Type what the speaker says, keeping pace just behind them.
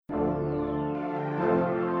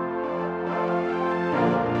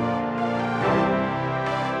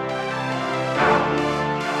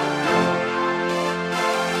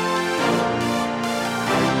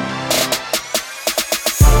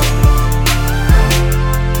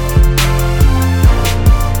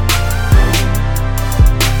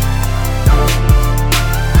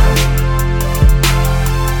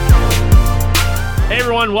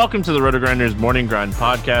everyone. Welcome to the Roto-Grinders Morning Grind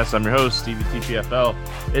Podcast. I'm your host, Stevie TPFL.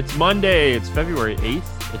 It's Monday. It's February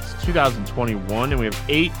 8th. It's 2021, and we have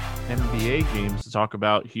 8 NBA games to talk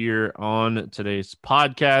about here on today's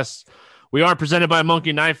podcast. We are presented by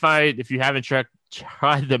Monkey Knife Fight. If you haven't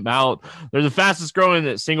tried them out, they're the fastest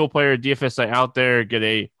growing single-player DFS site out there. Get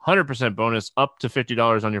a 100% bonus up to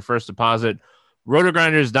 $50 on your first deposit.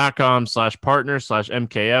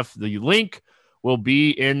 Rotogrinders.com/partner/MKF. The link will be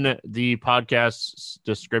in the podcast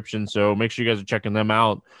description, so make sure you guys are checking them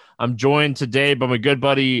out. I'm joined today by my good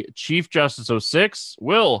buddy, Chief Justice 06.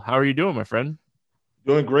 Will, how are you doing, my friend?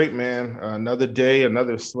 Doing great, man. Another day,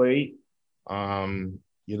 another slate. Tom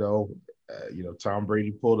Brady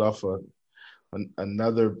pulled off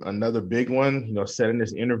another big one, said in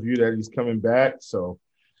this interview that he's coming back. So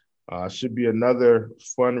should be another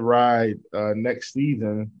fun ride next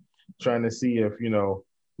season, trying to see if,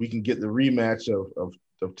 we can get the rematch of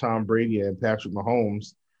Tom Brady and Patrick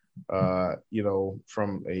Mahomes,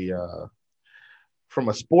 from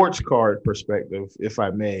a sports card perspective, if I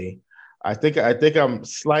may. I think I'm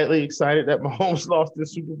slightly excited that Mahomes lost the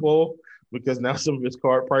Super Bowl because now some of his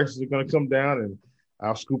card prices are going to come down, and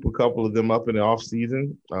I'll scoop a couple of them up in the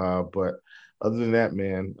offseason. But other than that,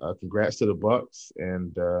 man, congrats to the Bucs,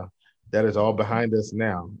 and that is all behind us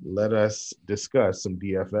now. Let us discuss some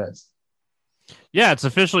DFS. Yeah, it's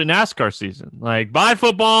officially NASCAR season. By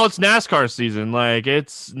football, it's NASCAR season.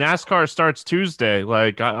 It's NASCAR starts Tuesday.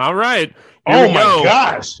 All right. Oh my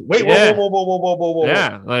gosh! Wait, yeah. Whoa!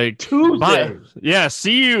 Yeah, Tuesday. Yeah,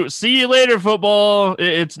 see you later, football.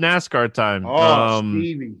 It's NASCAR time. Oh,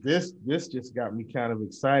 Stevie, this just got me kind of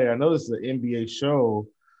excited. I know this is an NBA show,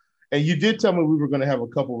 and you did tell me we were going to have a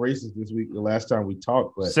couple races this week. The last time we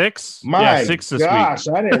talked, but 6. My 6 this gosh,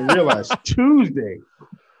 week. I didn't realize Tuesday.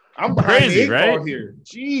 I'm crazy, right? Here.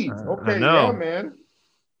 Jeez. Okay, yeah, man.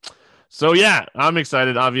 So yeah, I'm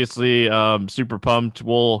excited. Obviously, super pumped.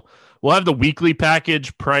 We'll have the weekly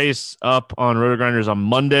package price up on Roto-Grinders on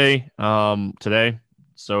Monday, today.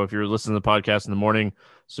 So if you're listening to the podcast in the morning,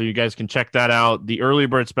 so you guys can check that out. The early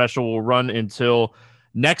bird special will run until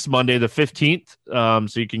next Monday, the 15th.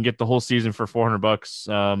 So you can get the whole season for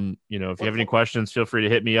 $400. If you have any questions, feel free to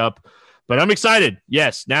hit me up. But I'm excited.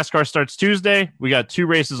 Yes, NASCAR starts Tuesday. We got 2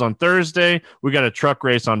 races on Thursday. We got a truck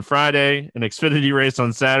race on Friday, an Xfinity race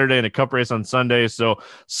on Saturday, and a Cup race on Sunday. So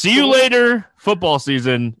see you later, football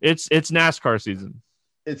season. It's NASCAR season.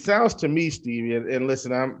 It sounds to me, Stevie, and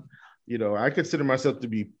listen, I consider myself to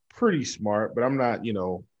be pretty smart, but I'm not,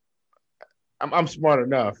 I'm smart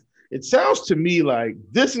enough. It sounds to me like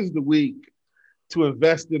this is the week to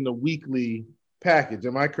invest in the weekly package.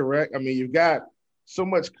 Am I correct? I mean, you've got so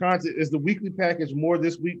much content. Is the weekly package more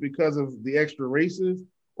this week because of the extra races,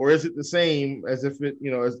 or is it the same as if it,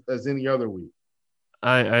 as any other week?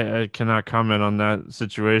 I cannot comment on that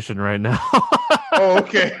situation right now. Oh,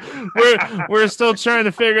 okay. we're still trying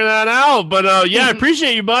to figure that out, but yeah, I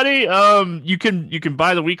appreciate you, buddy. You can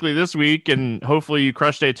buy the weekly this week, and hopefully you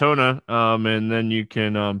crush Daytona, and then you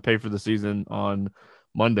can pay for the season on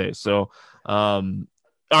Monday. So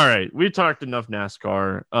all right, we talked enough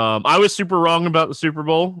NASCAR. I was super wrong about the Super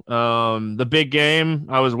Bowl. The big game,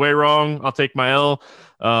 I was way wrong. I'll take my L.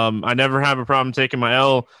 I never have a problem taking my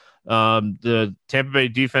L. The Tampa Bay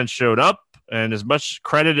defense showed up, and as much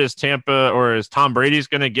credit as Tom Brady's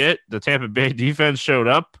going to get, the Tampa Bay defense showed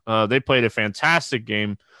up. They played a fantastic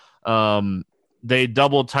game. They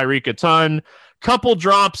doubled Tyreek a ton. Couple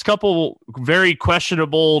drops, couple very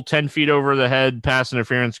questionable 10 feet over the head pass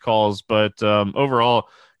interference calls, but overall,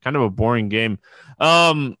 kind of a boring game.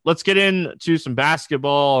 Let's get into some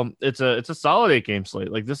basketball. It's a solid 8-game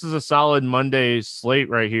slate. This is a solid Monday slate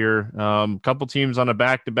right here. Couple teams on a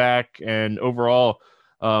back-to-back, and overall,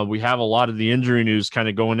 we have a lot of the injury news kind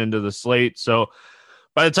of going into the slate. So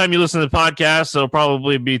by the time you listen to the podcast, there'll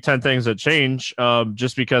probably be 10 things that change,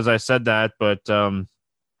 just because I said that, but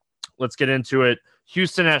let's get into it.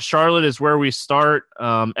 Houston at Charlotte is where we start.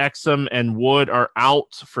 Exum and Wood are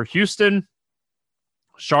out for Houston.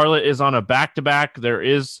 Charlotte is on a back-to-back. There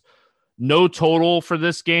is no total for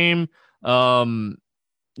this game. We know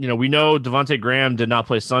Devontae Graham did not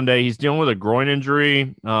play Sunday. He's dealing with a groin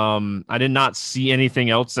injury. I did not see anything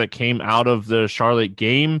else that came out of the Charlotte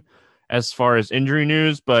game as far as injury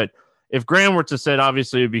news, but if Graham were to sit,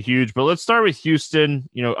 obviously it would be huge. But let's start with Houston.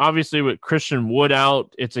 Obviously with Christian Wood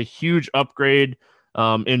out, it's a huge upgrade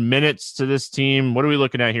in minutes to this team. What are we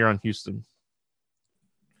looking at here on Houston?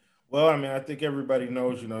 Well, I mean, I think everybody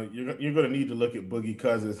knows, you're going to need to look at Boogie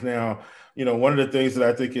Cousins. Now, one of the things that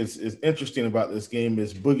I think is interesting about this game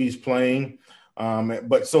is Boogie's playing,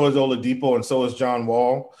 but so is Oladipo and so is John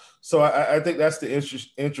Wall. So I think that's the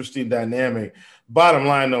interesting dynamic. Bottom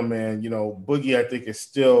line, though, man, Boogie, I think, is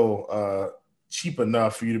still cheap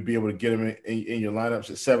enough for you to be able to get him in your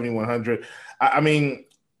lineups at 7,100. I mean,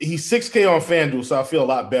 he's 6K on FanDuel, so I feel a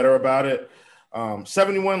lot better about it.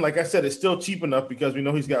 71, like I said, is still cheap enough because we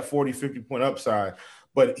know he's got 40, 50 point upside,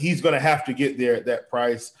 but he's going to have to get there at that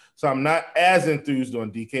price. So I'm not as enthused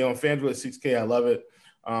on DK. On FanDuel at 6K, I love it.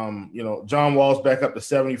 John Wall's back up to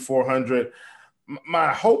 7,400.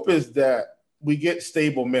 My hope is that we get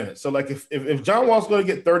stable minutes. So, like, if John Wall's going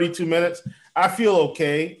to get 32 minutes, I feel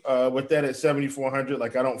okay with that at 7,400.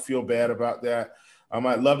 Like, I don't feel bad about that.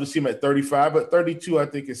 I'd love to see him at 35, but 32 I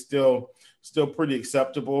think is still pretty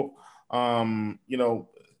acceptable. And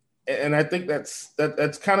I think that's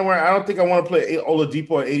kind of where I don't think I want to play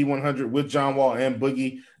Oladipo at 8,100 with John Wall and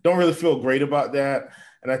Boogie. Don't really feel great about that.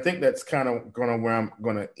 And I think that's kind of where I'm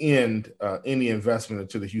going to end any investment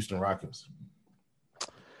into the Houston Rockets.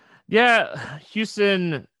 Yeah,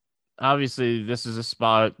 Houston, obviously this is a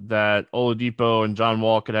spot that Oladipo and John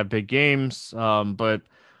Wall could have big games, but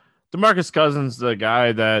DeMarcus Cousins, the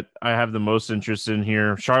guy that I have the most interest in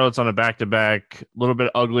here. Charlotte's on a back-to-back, a little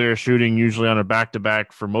bit uglier shooting usually on a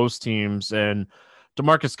back-to-back for most teams. And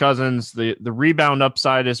DeMarcus Cousins, the rebound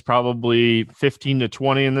upside is probably 15 to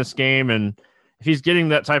 20 in this game. And if he's getting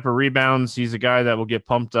that type of rebounds, he's a guy that will get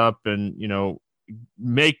pumped up and,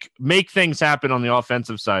 make things happen on the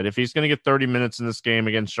offensive side. If he's going to get 30 minutes in this game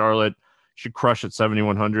against Charlotte, should crush at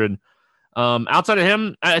 7,100. Outside of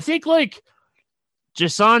him, I think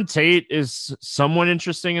Jason Tate is somewhat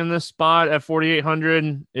interesting in this spot at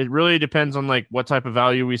 4,800. It really depends on what type of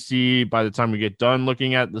value we see by the time we get done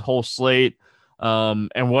looking at the whole slate,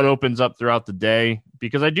 and what opens up throughout the day,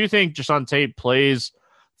 because I do think Jason Tate plays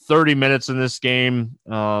 30 minutes in this game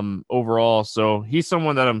overall. So he's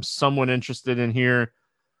someone that I'm somewhat interested in here.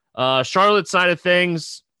 Charlotte side of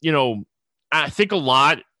things, I think a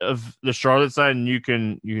lot of the Charlotte side, and you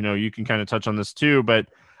can kind of touch on this too, but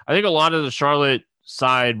I think a lot of the Charlotte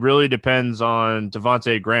side really depends on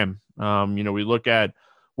Devontae Graham. We look at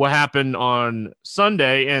what happened on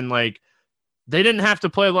Sunday, and they didn't have to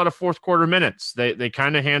play a lot of fourth quarter minutes. They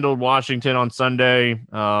kind of handled Washington on Sunday.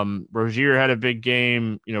 Rozier had a big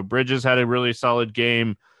game. Bridges had a really solid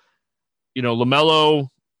game. LaMelo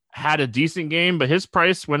had a decent game, but his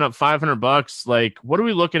price went up $500. What are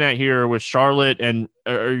we looking at here with Charlotte? And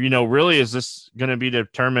really, is this going to be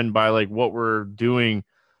determined by what we're doing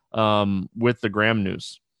with the Graham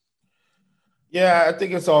news? Yeah, I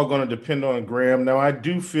think it's all going to depend on Graham. Now, I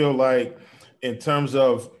do feel like in terms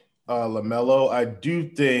of LaMelo, I do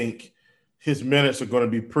think his minutes are going to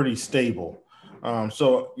be pretty stable.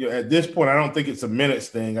 So at this point, I don't think it's a minutes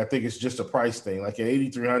thing. I think it's just a price thing. At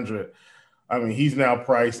 8,300, I mean, he's now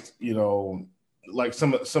priced, like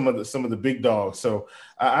some of the big dogs. So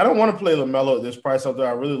I don't want to play LaMelo at this price, although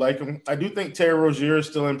I really like him. I do think Terry Rozier is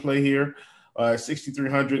still in play here.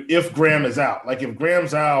 6,300 if Graham is out. If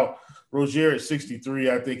Graham's out, Rozier at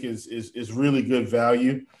 63 I think is really good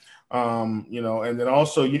value. And then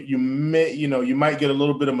also you might get a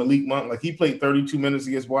little bit of Malik Monk. He played 32 minutes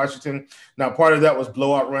against Washington. Now part of that was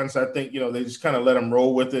blowout runs. I think they just kind of let him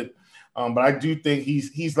roll with it. But I do think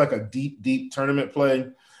he's like a deep tournament play.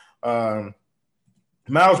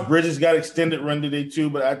 Miles Bridges got extended run today too,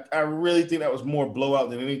 but I really think that was more blowout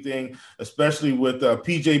than anything, especially with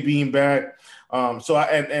PJ being back. So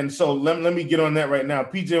let me get on that right now.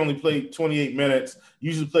 PJ only played 28 minutes,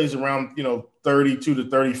 usually plays around 32 to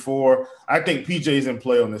 34. I think PJ's in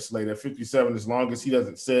play on this slate at 57 as long as he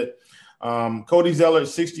doesn't sit. Cody Zeller at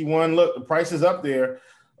 61. Look, the price is up there.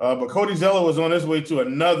 But Cody Zeller was on his way to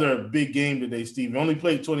another big game today, Steve. He only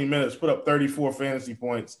played 20 minutes, put up 34 fantasy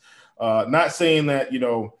points. Not saying that,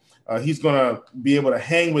 he's going to be able to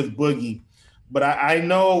hang with Boogie, but I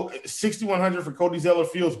know 6,100 for Cody Zeller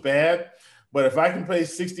feels bad, but if I can play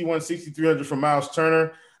 6,300 for Miles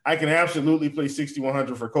Turner, I can absolutely play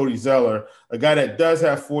 6,100 for Cody Zeller, a guy that does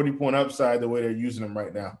have 40-point upside the way they're using him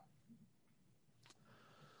right now.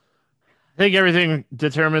 I think everything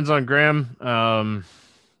determines on Graham.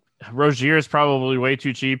 Rozier is probably way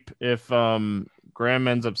too cheap if Graham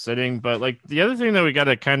ends up sitting. But the other thing that we got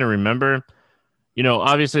to kind of remember,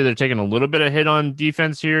 obviously they're taking a little bit of hit on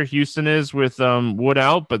defense here. Houston is with Wood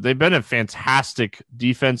out, but they've been a fantastic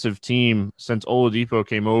defensive team since Oladipo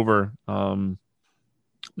came over.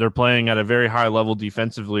 They're playing at a very high level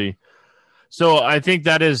defensively. So I think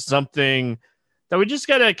that is something that we just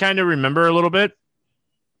got to kind of remember a little bit.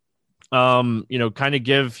 Kind of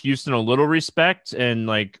give Houston a little respect and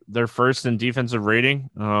their first in defensive rating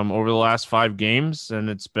over the last 5 games. And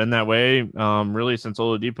it's been that way really since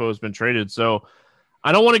Oladipo has been traded. So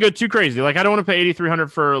I don't want to go too crazy. Like, I don't want to pay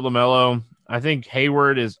 8,300 for LaMelo. I think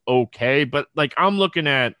Hayward is okay, but like I'm looking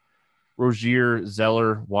at Rozier,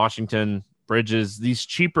 Zeller, Washington, Bridges, these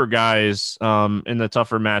cheaper guys in the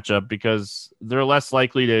tougher matchup because they're less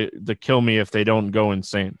likely to kill me if they don't go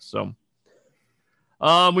insane. So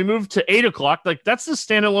we moved to 8 o'clock. Like that's the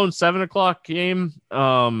standalone 7 o'clock game.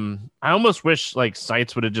 I almost wish like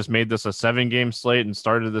sites would have just made this a 7-game slate and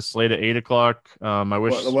started the slate at 8 o'clock. I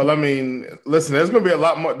wish. Well, I mean, listen, there's going to be a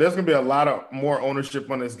lot more. There's going to be a lot of more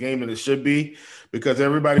ownership on this game than it should be because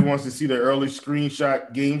everybody wants to see the early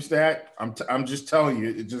screenshot game stat. I'm just telling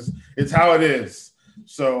you, it's how it is.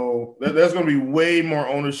 So there's going to be way more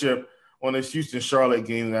ownership on this Houston Charlotte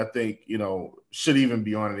game than I think should even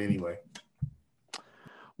be on it anyway.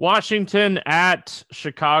 Washington at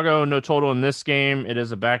Chicago, no total in this game. It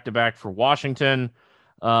is a back-to-back for Washington.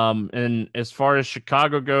 And as far as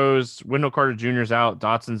Chicago goes, Wendell Carter Jr. is out,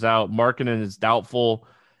 Dotson's out, Markkanen is doubtful,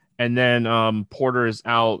 and then Porter is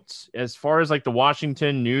out. As far as like the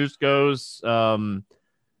Washington news goes,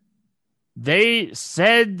 they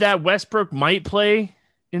said that Westbrook might play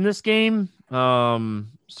in this game.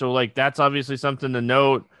 So like that's obviously something to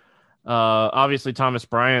note. Obviously Thomas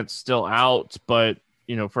Bryant's still out, but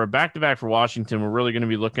for a back-to-back for Washington, we're really going to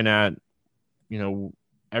be looking at,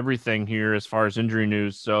 everything here as far as injury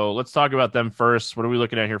news. So let's talk about them first. What are we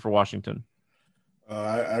looking at here for Washington?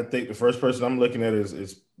 I think the first person I'm looking at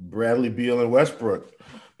is Bradley Beal and Westbrook. I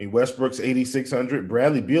mean, Westbrook's 8,600.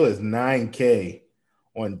 Bradley Beal is 9K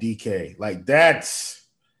on DK. Like that's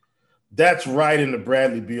right in the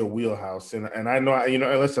Bradley Beal wheelhouse. And I know,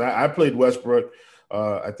 listen, I played Westbrook.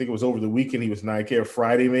 I think it was over the weekend. He was 9K or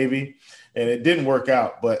Friday maybe. And it didn't work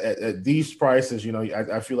out, but at these prices,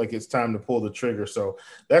 I feel like it's time to pull the trigger. So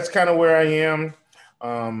that's kind of where I am.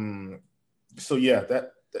 So yeah,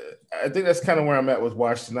 I think that's kind of where I'm at with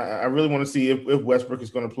Washington. I really want to see if Westbrook is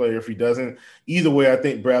going to play or if he doesn't. Either way, I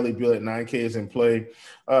think Bradley Beal at 9K is in play.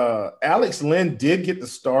 Alex Len did get the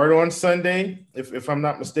start on Sunday, if I'm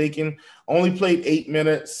not mistaken. Only played 8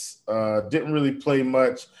 minutes, didn't really play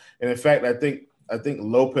much. And in fact, I think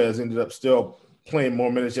Lopez ended up still playing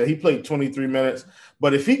more minutes. Yeah, he played 23 minutes.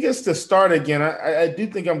 But if he gets to start again, I do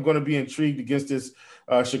think I'm going to be intrigued against this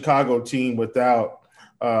Chicago team without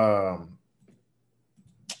Wendell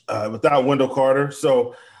Carter.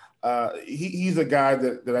 So he's a guy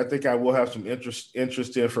that I think I will have some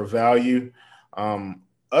interest in for value.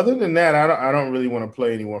 Other than that, I don't really want to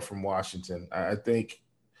play anyone from Washington. I think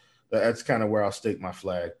that's kind of where I'll stake my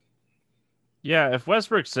flag. Yeah, if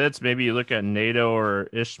Westbrook sits, maybe you look at Nato or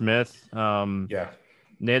Ish Smith. Yeah.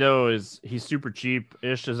 Nato he's super cheap.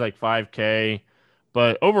 Ish is like 5K.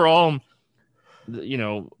 But overall,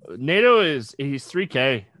 Nato he's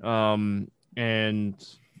 3K. And,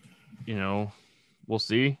 we'll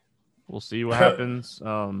see. We'll see what happens.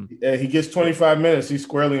 Yeah, he gets 25 minutes. He's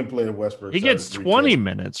squarely in play at Westbrook. He gets 20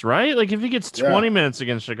 minutes, right? Like if he gets 20 minutes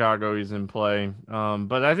against Chicago, he's in play.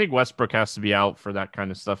 But I think Westbrook has to be out for that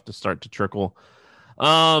kind of stuff to start to trickle.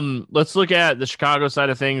 Let's look at the Chicago side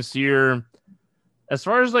of things here. As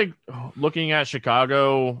far as like looking at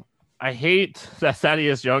Chicago, I hate that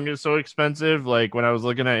Thaddeus Young is so expensive. Like when I was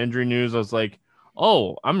looking at injury news, I was like,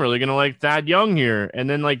 oh, I'm really going to like Thad Young here. And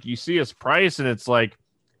then like you see his price and it's like,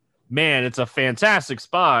 man, it's a fantastic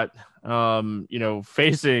spot,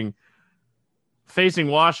 facing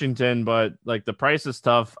Washington, but like the price is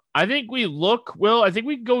tough. I think we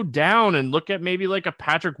go down and look at maybe like a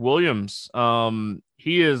Patrick Williams.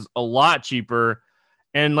 He is a lot cheaper.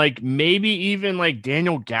 And like maybe even like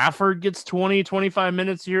Daniel Gafford gets 25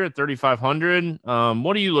 minutes here at 3,500.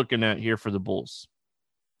 What are you looking at here for the Bulls?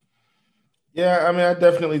 Yeah, I mean, I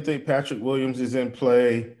definitely think Patrick Williams is in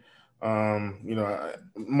play.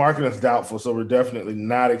 Markkanen is doubtful, so we're definitely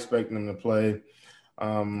not expecting him to play.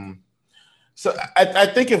 So I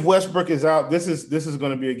think if Westbrook is out, this is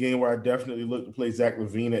going to be a game where I definitely look to play Zach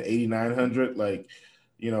LaVine at 8,900. Like,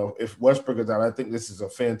 if Westbrook is out, I think this is a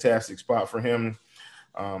fantastic spot for him.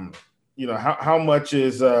 How much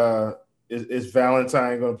is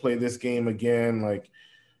Valentine going to play this game again? Like,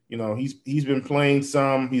 he's been playing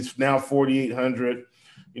some. He's now 4,800.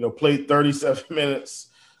 Played 37 minutes.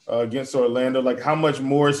 Against Orlando. Like, how much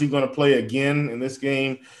more is he going to play again in this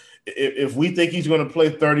game? If we think he's going to play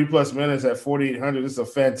 30-plus minutes at 4,800, this is a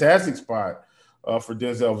fantastic spot for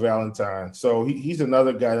Denzel Valentine. So he's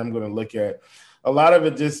another guy that I'm going to look at. A lot of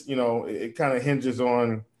it just, it kind of hinges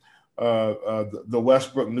on the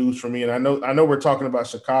Westbrook news for me. And I know we're talking about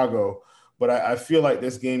Chicago, but I feel like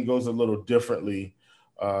this game goes a little differently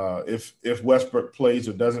if Westbrook plays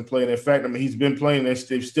or doesn't play. And in fact, I mean, he's been playing.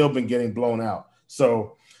 They've still been getting blown out.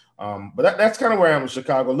 So, but that's kind of where I am in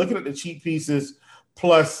Chicago. Looking at the cheap pieces,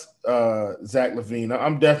 plus Zach LaVine.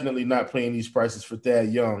 I'm definitely not playing these prices for Thad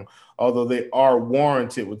Young, although they are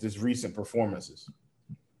warranted with his recent performances.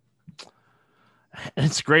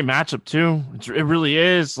 It's a great matchup too. It really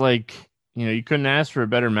is. Like, you couldn't ask for a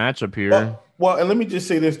better matchup here. Well, and let me just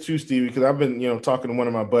say this too, Stevie, because I've been, talking to one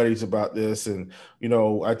of my buddies about this, and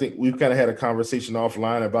I think we've kind of had a conversation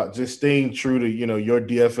offline about just staying true to your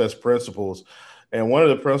DFS principles. And one of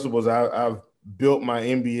the principles I've built my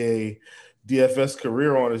NBA DFS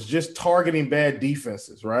career on is just targeting bad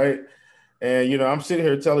defenses, right? And I'm sitting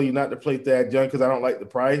here telling you not to play Thad Young because I don't like the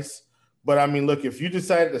price. But I mean, look, if you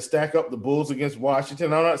decided to stack up the Bulls against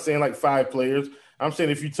Washington, I'm not saying like 5 players. I'm saying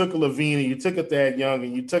if you took a LaVine and you took a Thad Young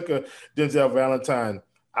and you took a Denzel Valentine,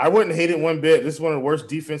 I wouldn't hate it one bit. This is one of the worst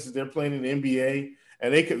defenses they're playing in the NBA,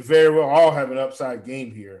 and they could very well all have an upside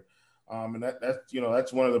game here. And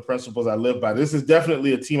that's one of the principles I live by. This is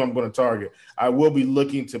definitely a team I'm going to target. I will be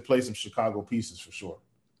looking to play some Chicago pieces for sure.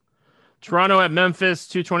 Toronto at Memphis,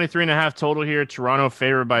 223.5 total here. Toronto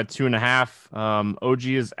favored by 2.5. OG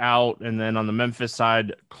is out. And then on the Memphis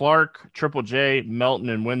side, Clark, Triple J, Melton,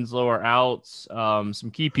 and Winslow are out.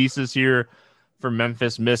 Some key pieces here for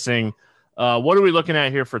Memphis missing. What are we looking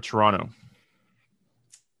at here for Toronto?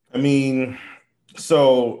 I mean,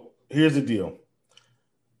 so here's the deal.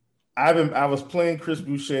 I was playing Chris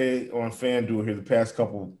Boucher on FanDuel here the past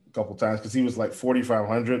couple times because he was like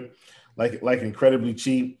 4,500, like incredibly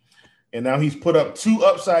cheap. And now he's put up 2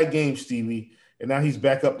 upside games, Stevie. And now he's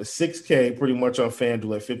back up to 6K pretty much on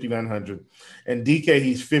FanDuel at 5,900. And DK,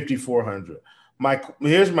 he's 5,400.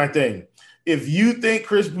 Here's my thing. If you think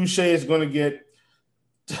Chris Boucher is going to get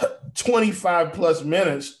 25 plus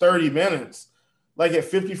minutes, 30 minutes, like at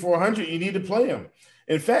 5,400, you need to play him.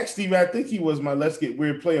 In fact, Stevie, I think he was my Let's Get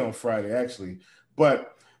Weird play on Friday, actually.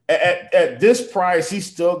 But at this price, he's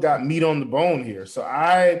still got meat on the bone here. So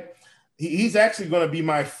he's actually going to be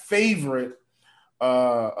my favorite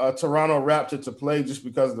Toronto Raptor to play just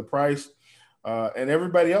because of the price. And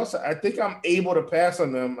everybody else, I think I'm able to pass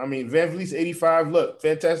on them. I mean, Van Vliet's 85. Look,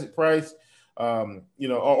 fantastic price,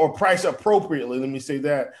 or price appropriately. Let me say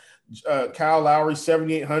that. Kyle Lowry,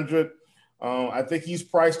 7,800. I think he's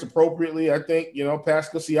priced appropriately. I think,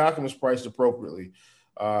 Pascal Siakam is priced appropriately.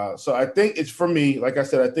 So I think it's, for me, like I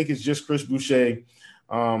said, I think it's just Chris Boucher.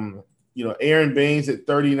 Aaron Baines at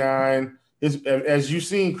 39. As you've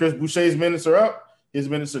seen, Chris Boucher's minutes are up. His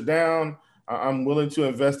minutes are down. I'm willing to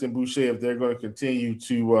invest in Boucher if they're going to continue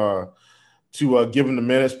to give him the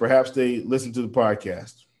minutes. Perhaps they listen to the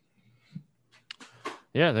podcast.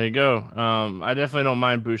 Yeah, there you go. I definitely don't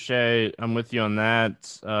mind Boucher. I'm with you on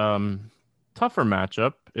that. Tougher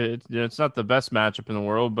matchup. It's not the best matchup in the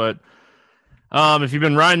world, but if you've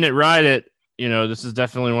been riding it, ride it. This is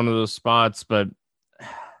definitely one of those spots, but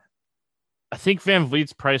I think Van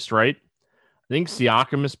Vliet's priced right. I think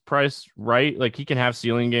Siakam is priced right. Like, he can have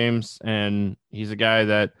ceiling games, and he's a guy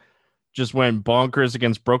that just went bonkers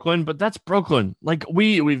against Brooklyn, but that's Brooklyn. Like,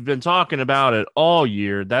 we've been talking about it all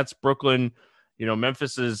year. That's Brooklyn.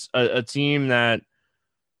 Memphis is a team that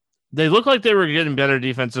they look like they were getting better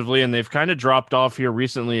defensively, and they've kind of dropped off here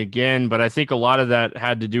recently again. But I think a lot of that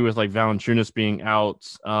had to do with like Valanciunas being out.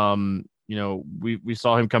 We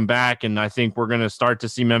saw him come back, and I think we're going to start to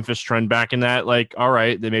see Memphis trend back in that. Like, all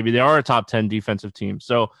right, maybe they are a top 10 defensive team.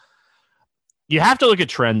 So you have to look at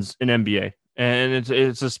trends in NBA, and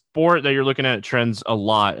it's a sport that you're looking at trends a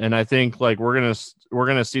lot. And I think like we're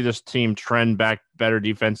gonna see this team trend back better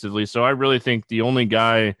defensively. So I really think the only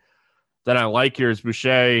guy that I like here is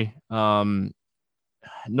Boucher. Norman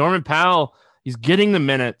Powell, he's getting the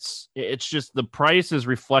minutes. It's just the price has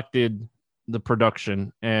reflected the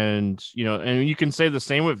production. And you can say the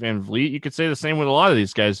same with Van Vliet. You could say the same with a lot of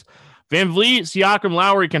these guys. Van Vliet, Siakam,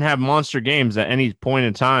 Lowry can have monster games at any point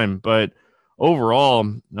in time. But overall,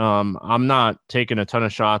 I'm not taking a ton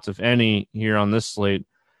of shots, if any, here on this slate.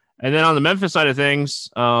 And then on the Memphis side of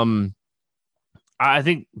things, I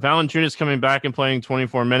think Valanciunas coming back and playing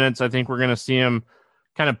 24 minutes. I think we're going to see him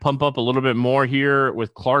kind of pump up a little bit more here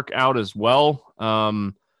with Clark out as well.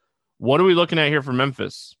 What are we looking at here for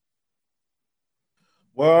Memphis?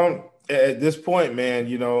 Well, at this point, man,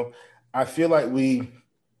 I feel like we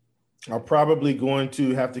are probably going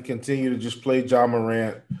to have to continue to just play Ja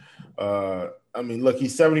Morant. Look,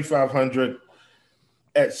 he's 7,500.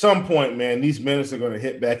 At some point, man, these minutes are going to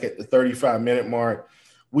hit back at the 35-minute mark.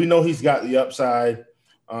 We know he's got the upside,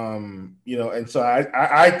 and so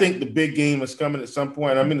I think the big game is coming at some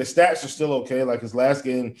point. I mean, the stats are still okay. Like his last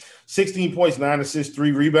game, 16 points, 9 assists,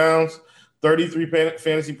 3 rebounds, 33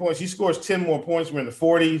 fantasy points. He scores 10 more points. We're in the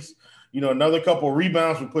 40s. Another couple of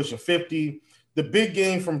rebounds. We're pushing 50. The big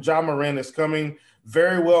game from Ja Morant is coming.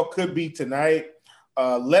 Very well could be tonight.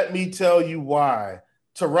 Let me tell you why.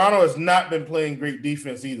 Toronto has not been playing great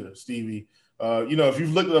defense either, Stevie. If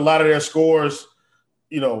you've looked at a lot of their scores,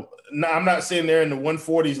 I'm not saying they're in the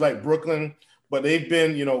 140s like Brooklyn, but they've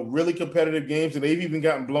been, really competitive games, and they've even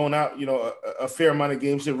gotten blown out, a fair amount of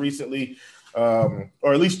games here recently, or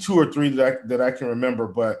at least 2 or 3 that I can remember.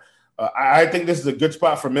 But I think this is a good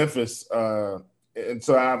spot for Memphis, and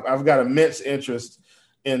so I've got immense interest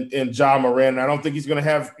in Ja Morant. I don't think he's going to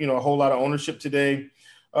have, a whole lot of ownership today.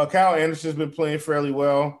 Kyle Anderson's been playing fairly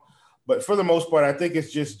well, but for the most part, I think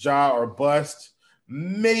it's just Ja or bust.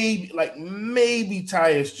 Maybe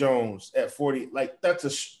Tyus Jones at 40. Like, that's a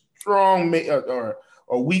strong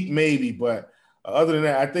or weak maybe, but other than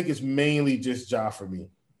that, I think it's mainly just Ja for me.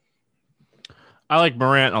 I like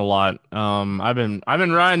Morant a lot. I've been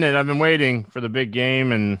riding it. I've been waiting for the big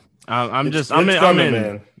game, and I'm in.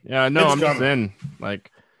 Man. Yeah, no, I'm just in. Like,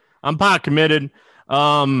 I'm pot committed.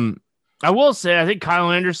 I will say, I think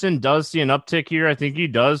Kyle Anderson does see an uptick here. I think he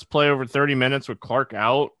does play over 30 minutes with Clark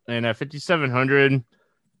out, and at 5,700,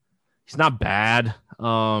 he's not bad.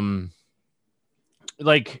 Not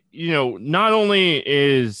only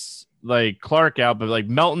is like Clark out, but like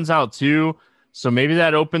Melton's out too. So maybe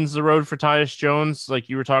that opens the road for Tyus Jones, like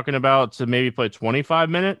you were talking about, to maybe play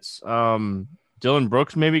 25 minutes. Dylan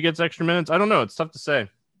Brooks maybe gets extra minutes. I don't know. It's tough to say.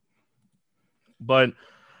 But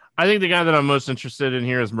I think the guy that I'm most interested in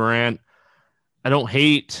here is Morant. I don't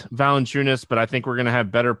hate Valanciunas, but I think we're going to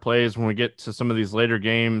have better plays when we get to some of these later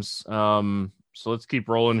games. So let's keep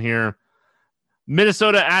rolling here.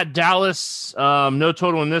 Minnesota at Dallas. No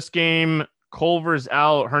total in this game. Culver's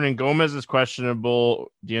out. Hernan Gomez is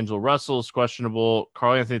questionable. D'Angelo Russell is questionable.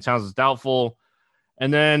 Karl-Anthony Towns is doubtful.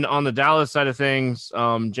 And then on the Dallas side of things,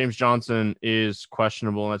 James Johnson is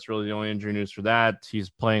questionable. And that's really the only injury news for that. He's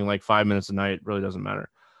playing like 5 minutes a night. It really doesn't matter.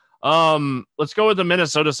 Let's go with the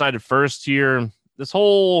Minnesota side at first here. This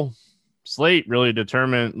whole slate really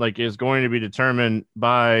is going to be determined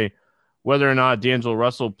by whether or not D'Angelo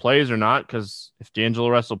Russell plays or not. Because if D'Angelo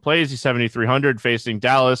Russell plays, he's 7,300 facing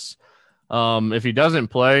Dallas. If he doesn't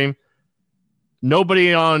play,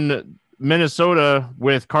 nobody on Minnesota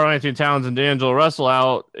with Karl-Anthony Towns and D'Angelo Russell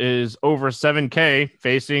out is over 7K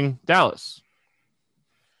facing Dallas.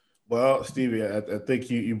 Well, Stevie, I think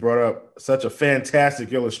you brought up such a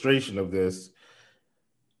fantastic illustration of this.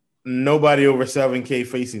 Nobody over 7K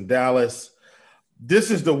facing Dallas.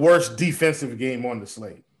 This is the worst defensive game on the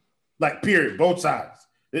slate. Like, period, both sides.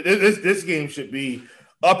 This game should be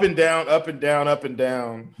up and down, up and down, up and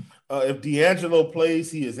down. If D'Angelo plays,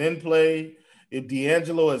 he is in play. If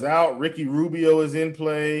D'Angelo is out, Ricky Rubio is in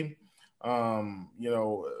play.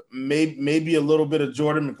 Maybe a little bit of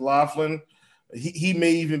Jordan McLaughlin. He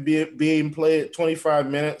may even be in play at 25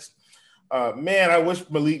 minutes. Man, I wish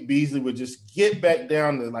Malik Beasley would just get back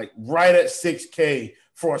down to like right at 6K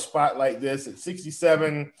for a spot like this at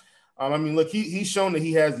 67. Look, he's shown that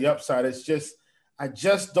he has the upside. It's just, I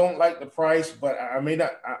just don't like the price, but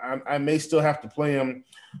I may still have to play him.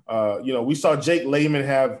 We saw Jake Layman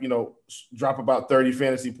have, drop about 30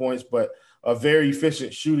 fantasy points, but a very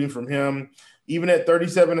efficient shooting from him. Even at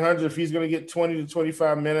 3,700, if he's going to get 20 to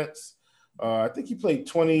 25 minutes, I think he played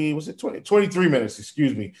 23 minutes,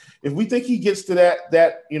 excuse me. If we think he gets to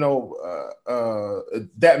that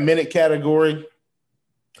minute category,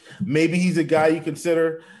 maybe he's a guy you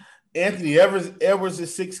consider. Anthony Edwards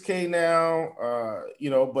is 6K now,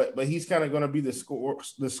 but he's kind of going to be the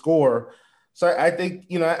scorer. So I think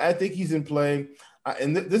he's in play.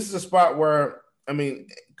 And this is a spot where,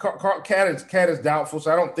 Cat is doubtful,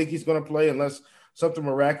 so I don't think he's going to play unless something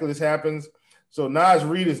miraculous happens. So Naz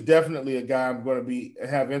Reid is definitely a guy I'm going to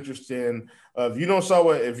have interest in. If you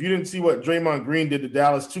didn't see what Draymond Green did to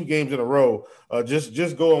Dallas 2 games in a row,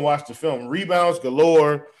 just go and watch the film. Rebounds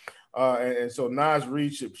galore, and so Naz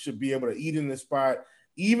Reid should be able to eat in this spot.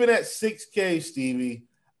 Even at 6K, Stevie,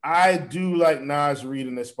 I do like Naz Reid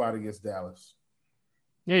in this spot against Dallas.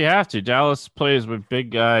 Yeah, you have to. Dallas plays with big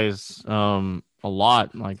guys a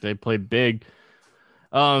lot. Like, they play big.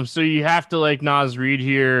 So you have to like Naz Reid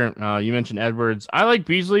here. You mentioned Edwards. I like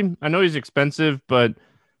Beasley. I know he's expensive, but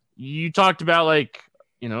you talked about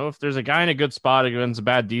if there's a guy in a good spot against a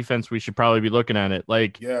bad defense, we should probably be looking at it.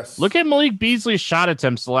 Yes. Look at Malik Beasley's shot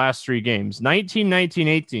attempts the last 3 games, 19, 19,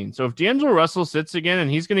 18. So if D'Angelo Russell sits again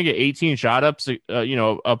and he's going to get 18 shot ups,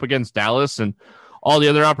 up against Dallas and all the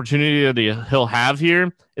other opportunity that he'll have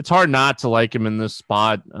here, it's hard not to like him in this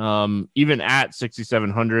spot. Even at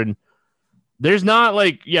 6,700. There's not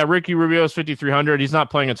Ricky Rubio is 5,300. He's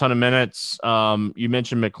not playing a ton of minutes. You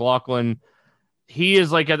mentioned McLaughlin. he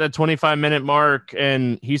is like at the 25-minute mark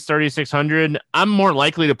and he's 3,600. I'm more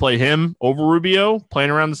likely to play him over Rubio, playing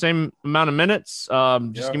around the same amount of minutes.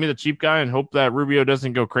 Just give me the cheap guy and hope that Rubio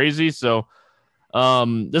doesn't go crazy. So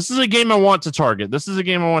this is a game I want to target.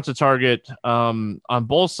 On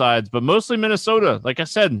both sides, but mostly Minnesota. Like I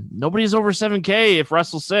said, nobody's over 7K if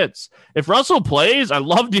Russell sits. If Russell plays, I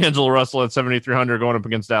love D'Angelo Russell at 7,300 going up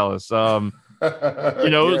against Dallas.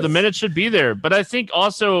 The minutes should be there. But I think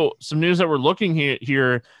also some news that we're looking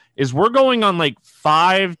here is we're going on like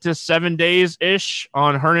 5 to 7 days ish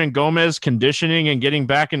on Hernan Gomez conditioning and getting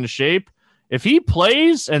back into shape. If he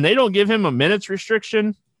plays and they don't give him a minutes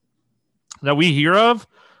restriction that we hear of,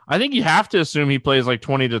 I think you have to assume he plays like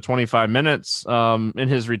 20 to 25 minutes in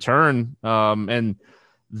his return. And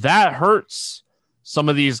that hurts some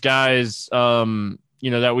of these guys,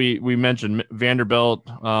 that we mentioned, Vanderbilt,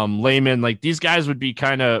 Layman, like these guys would be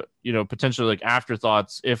kind of, potentially like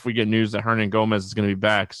afterthoughts if we get news that Hernan Gomez is going to be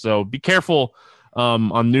back. So be careful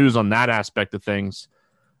on news on that aspect of things.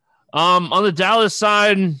 On the Dallas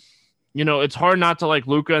side, it's hard not to like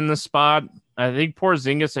Luka in this spot. I think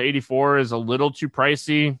Porzingis at 84 is a little too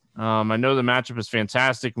pricey. I know the matchup is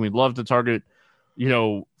fantastic and we'd love to target,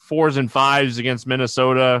 4s and 5s against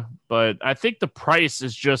Minnesota, but I think the price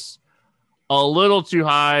is just a little too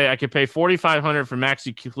high. I could pay $4,500 for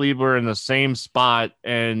Maxi Kleber in the same spot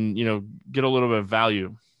and, get a little bit of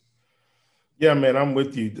value. Yeah, man, I'm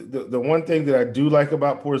with you. The one thing that I do like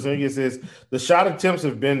about Porzingis is the shot attempts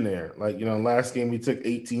have been there. Like, last game he took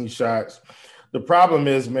 18 shots. The problem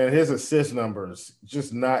is, man, his assist numbers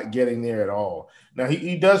just not getting there at all. Now,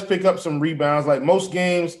 he does pick up some rebounds. Like most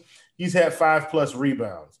games, he's had 5+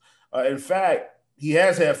 rebounds. In fact, he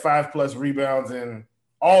has had 5+ rebounds in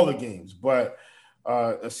all the games, but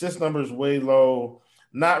assist numbers way low.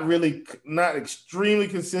 Not extremely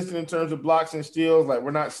consistent in terms of blocks and steals. Like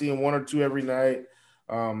we're not seeing 1 or 2 every night.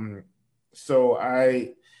 So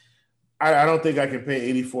I don't think I can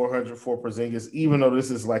pay $8,400 for Porzingis, even though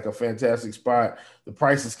this is like a fantastic spot. The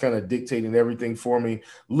price is kind of dictating everything for me.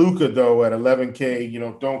 Luka, though, at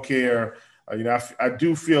 11K, don't care. I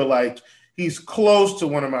do feel like he's close to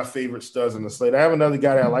one of my favorite studs in the slate. I have another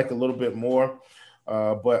guy that I like a little bit more,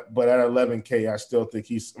 but at 11K, I still think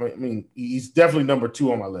he's definitely number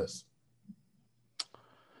 2 on my list.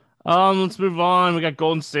 Let's move on. We got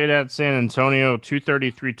Golden State at San Antonio,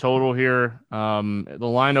 233 total here. The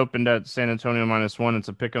line opened at San Antonio -1. It's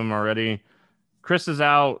a pick 'em already. Chris is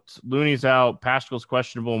out, Looney's out, Pascal's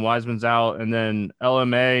questionable, and Wiseman's out, and then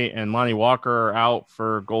LMA and Lonnie Walker are out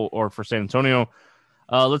for San Antonio.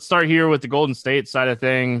 Let's start here with the Golden State side of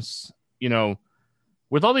things.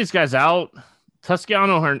 With all these guys out,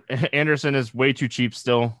 Toscano Anderson is way too cheap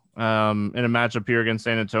still in a matchup here against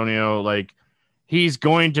San Antonio. Like, he's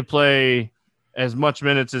going to play as much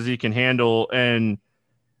minutes as he can handle. And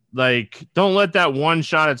like, don't let that one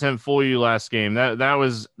shot attempt fool you last game. That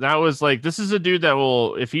was like, this is a dude that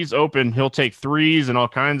will, if he's open, he'll take threes and all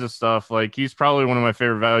kinds of stuff. Like, he's probably one of my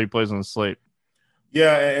favorite value plays on the slate.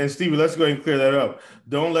 Yeah, and Stevie, let's go ahead and clear that up.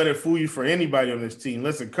 Don't let it fool you for anybody on this team.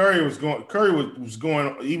 Listen, Curry was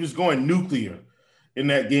going nuclear in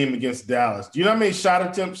that game against Dallas. Do you know how many shot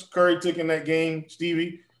attempts Curry took in that game,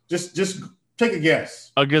 Stevie? Just take a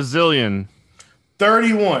guess. A gazillion.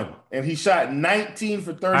 31. And he shot 19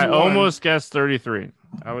 for 31. I almost guessed 33.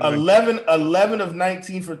 11 of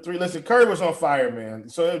 19 for 3. Listen, Curry was on fire, man.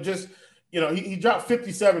 So it just, he dropped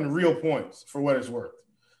 57 real points for what it's worth.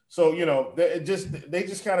 So, they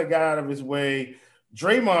just kind of got out of his way.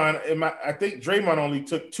 Draymond, I think Draymond only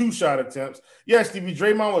took 2 shot attempts. Yes, Stevie,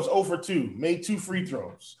 Draymond was 0 for 2, made 2 free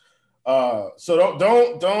throws. So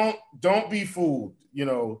don't be fooled.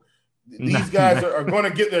 These guys are going to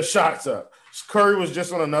get their shots up. Curry was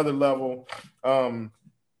just on another level.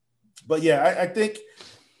 But yeah, I think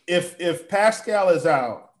if Pascal is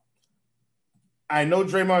out, I know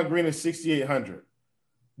Draymond Green is 6,800,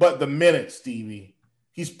 but the minutes, Stevie,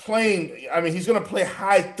 he's playing. I mean, he's going to play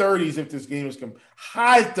high 30s if this game is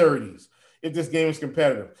high 30s if this game is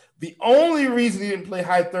competitive. The only reason he didn't play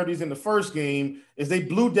high 30s in the first game is they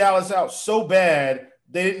blew Dallas out so bad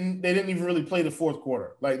they didn't even really play the fourth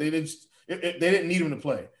quarter. Like they didn't need him to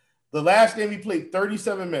play. The last game he played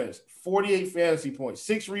 37 minutes, 48 fantasy points,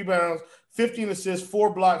 6 rebounds, 15 assists,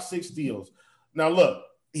 4 blocks, 6 steals. Now look,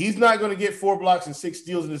 he's not going to get 4 blocks and 6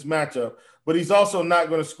 steals in this matchup, but he's also not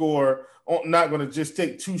going to score, not going to just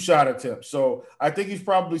take 2 shot attempts. So I think he's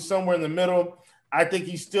probably somewhere in the middle. I think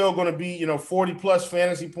he's still going to be, 40 plus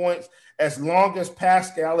fantasy points as long as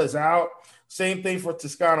Pascal is out. Same thing for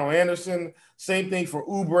Toscano Anderson. Same thing for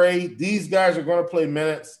Oubre. These guys are going to play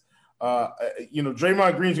minutes.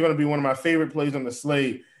 Draymond Green is going to be one of my favorite plays on the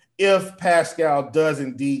slate. if Pascal does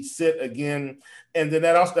indeed sit again. And then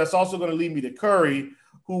that's also going to lead me to Curry,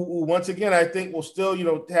 who once again, I think will still,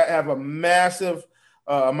 have a massive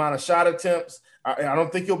amount of shot attempts. I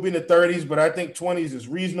don't think he'll be in the 30s, but I think 20s is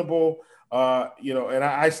reasonable. And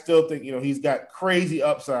I still think, he's got crazy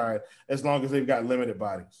upside as long as they've got limited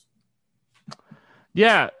bodies.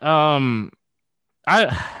 Yeah.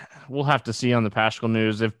 We'll have to see on the Paschal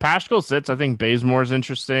news. If Paschal sits, I think Bazemore's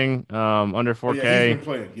interesting. Under 4K. Yeah, he's been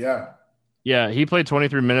playing. Yeah. Yeah, he played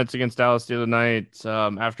 23 minutes against Dallas the other night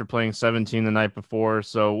after playing 17 the night before.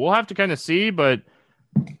 So we'll have to kind of see, but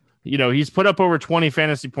he's put up over 20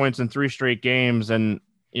 fantasy points in 3 straight games and,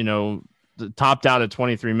 topped out at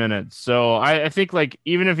 23 minutes. So I think like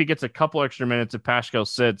even if he gets a couple extra minutes if Paschal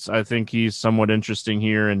sits, I think he's somewhat interesting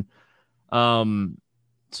here. And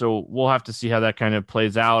so we'll have to see how that kind of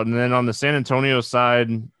plays out. And then on the San Antonio side,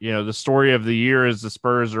 the story of the year is the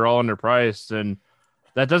Spurs are all underpriced, and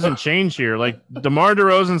that doesn't change here. Like DeMar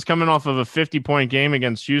DeRozan's coming off of a 50-point game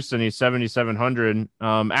against Houston. He's 7,700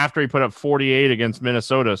 after he put up 48 against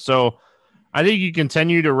Minnesota. So I think you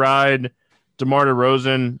continue to ride DeMar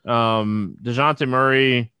DeRozan. DeJounte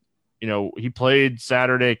Murray, he played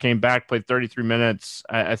Saturday, came back, played 33 minutes.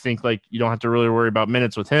 I think like you don't have to really worry about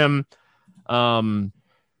minutes with him.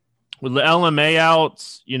 With the LMA out,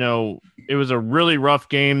 it was a really rough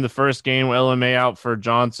game. The first game with LMA out for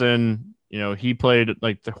Johnson. He played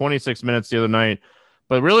like 26 minutes the other night.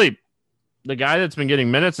 But really, the guy that's been getting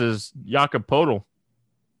minutes is Jakob Poeltl.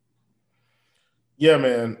 Yeah,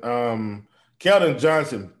 man. Keldon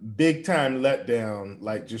Johnson, big-time letdown,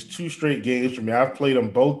 like just 2 straight games for me. I've played him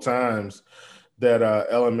both times that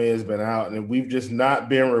LMA has been out, and we've just not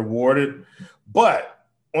been rewarded. But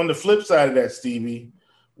on the flip side of that, Stevie,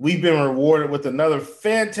 we've been rewarded with another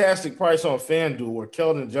fantastic price on FanDuel where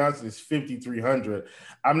Keldon Johnson is 5,300.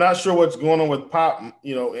 I'm not sure what's going on with Pop,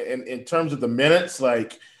 in terms of the minutes.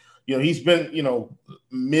 Like, he's been,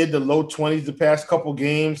 mid to low 20s the past couple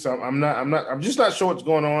games. So I'm just not sure what's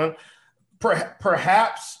going on.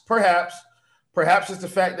 Perhaps it's the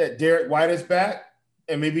fact that Derek White is back,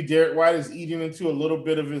 and maybe Derek White is eating into a little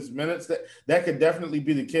bit of his minutes. That could definitely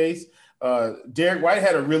be the case. Derek White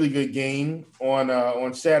had a really good game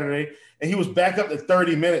on Saturday, and he was back up to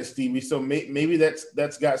 30 minutes, Stevie. So maybe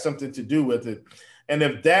that's got something to do with it. And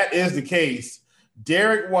if that is the case,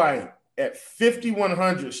 Derek White at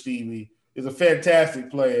 5,100, Stevie, is a fantastic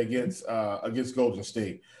play against Golden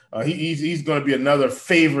State. He's going to be another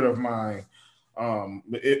favorite of mine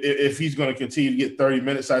if he's going to continue to get 30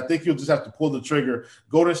 minutes. So I think you'll just have to pull the trigger.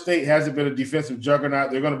 Golden State hasn't been a defensive juggernaut.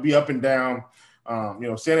 They're going to be up and down.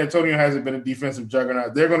 San Antonio hasn't been a defensive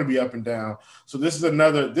juggernaut. They're going to be up and down. So this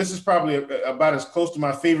is probably about as close to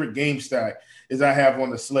my favorite game stack as I have on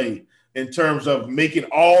the slate in terms of making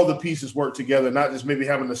all the pieces work together, not just maybe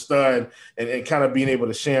having a stud and kind of being able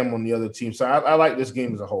to sham on the other team. So I like this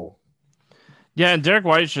game as a whole. Yeah, and Derek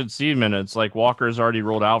White should see minutes. Like Walker's already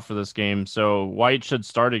rolled out for this game, so White should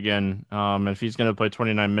start again. If he's going to play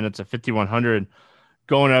 29 minutes at 5,100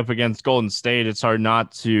 going up against Golden State, it's hard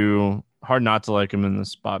not to like him in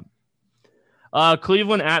this spot.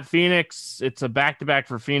 Cleveland at Phoenix. It's a back-to-back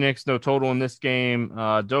for Phoenix. No total in this game.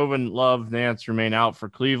 Dovin, Love, Nance remain out for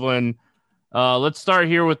Cleveland. Let's start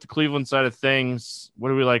here with the Cleveland side of things. What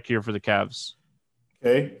do we like here for the Cavs?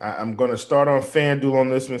 Okay, I'm going to start on FanDuel on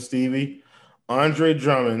this one, Stevie. Andre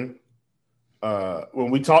Drummond, when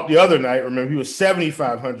we talked the other night, remember he was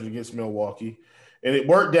 7,500 against Milwaukee. And it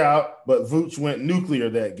worked out, but Vooch went nuclear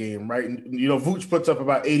that game, right? And, Vooch puts up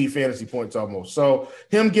about 80 fantasy points almost. So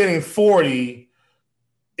him getting 40,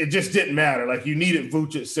 it just didn't matter. Like you needed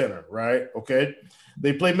Vooch at center, right? Okay.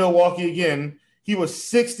 They played Milwaukee again. He was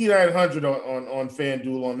 6,900 on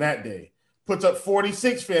FanDuel on that day. Puts up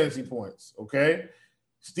 46 fantasy points, okay?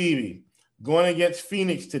 Stevie, going against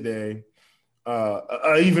Phoenix today,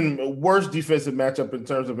 even worse defensive matchup in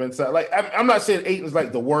terms of inside. Like I'm not saying Ayton's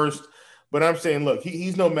like the worst, but I'm saying, look,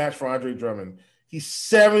 he's no match for Andre Drummond. He's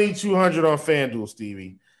 7,200 on FanDuel,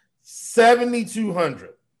 Stevie.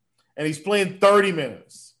 7,200. And he's playing 30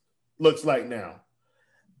 minutes, looks like now.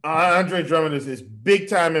 Andre Drummond is big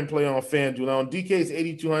time in play on FanDuel. Now, on DK's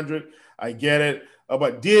 8,200, I get it.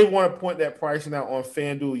 But did want to point that pricing out on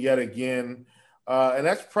FanDuel yet again. And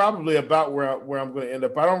that's probably about where I'm going to end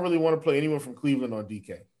up. I don't really want to play anyone from Cleveland on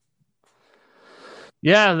DK.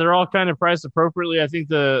 Yeah, they're all kind of priced appropriately. I think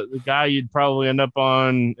the guy you'd probably end up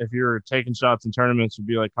on if you're taking shots in tournaments would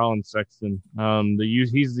be like Colin Sexton.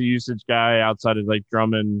 He's the usage guy outside of like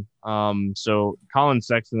Drummond. So Colin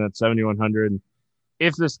Sexton at 7,100.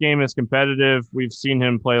 If this game is competitive, we've seen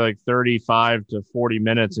him play like 35 to 40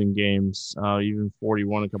 minutes in games, even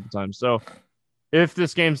 41 a couple times. So if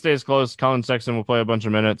this game stays close, Colin Sexton will play a bunch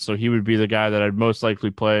of minutes, so he would be the guy that I'd most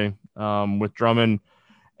likely play with Drummond.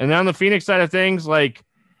 And then on the Phoenix side of things, like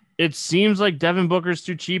it seems like Devin Booker's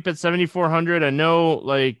too cheap at 7,400. I know,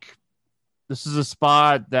 like this is a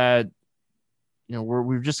spot that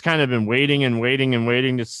we've just kind of been waiting and waiting and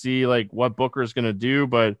waiting to see like what Booker's going to do,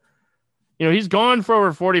 but he's gone for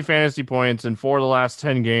over 40 fantasy points in 4 of the last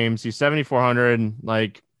 10 games. He's 7,400.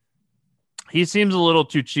 Like he seems a little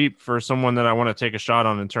too cheap for someone that I want to take a shot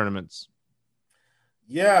on in tournaments.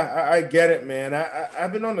 Yeah, I get it, man.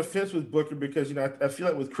 I've been on the fence with Booker because, I feel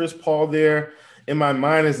like with Chris Paul there, in my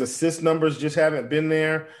mind, his assist numbers just haven't been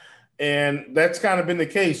there. And that's kind of been the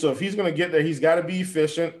case. So if he's going to get there, he's got to be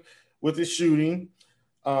efficient with his shooting.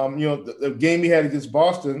 The game he had against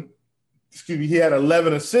Boston, he had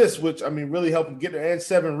 11 assists, which, really helped him get there, and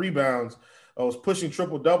 7 rebounds. Was pushing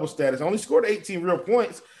triple-double status. Only scored 18 real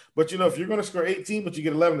points. But, if you're going to score 18 but you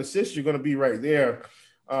get 11 assists, you're going to be right there.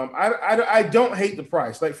 I don't hate the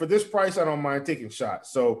price. Like for this price, I don't mind taking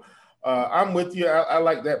shots. So I'm with you. I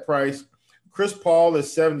like that price. Chris Paul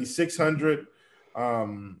is 7,600. I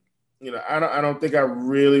don't think I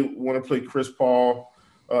really want to play Chris Paul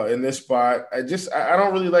in this spot. I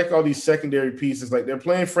don't really like all these secondary pieces. Like they're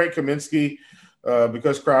playing Frank Kaminsky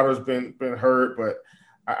because Crowder's been hurt, but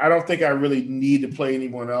I don't think I really need to play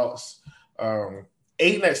anyone else.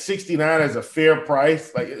 Ayton at 69 is a fair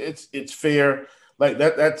price. Like it's fair. Like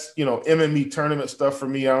that's MME tournament stuff for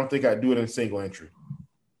me. I don't think I'd do it in single entry.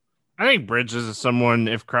 I think Bridges is someone,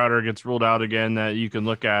 if Crowder gets ruled out again, that you can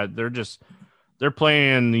look at. They're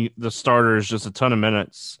playing the starters just a ton of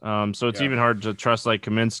minutes. So it's even hard to trust like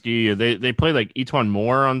Kaminsky. They play like Etuan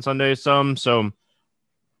Moore on Sunday some. So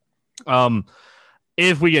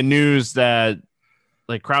if we get news that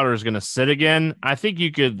like Crowder is going to sit again, I think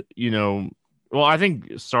you could, I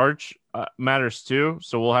think Sarge matters too.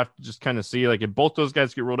 So we'll have to just kind of see like if both those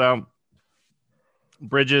guys get ruled out,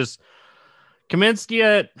 Bridges,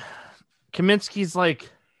 Kaminsky's like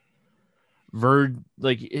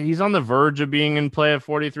he's on the verge of being in play at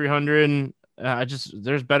 4,300.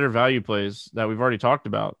 There's better value plays that we've already talked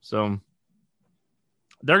about. So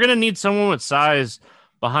they're going to need someone with size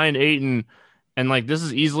behind Ayton. And like, this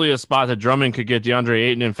is easily a spot that Drummond could get DeAndre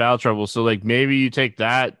Ayton in foul trouble. So like, maybe you take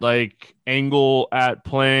that like angle at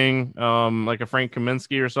playing like a Frank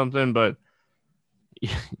Kaminsky or something, but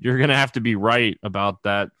you're going to have to be right about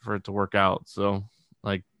that for it to work out. So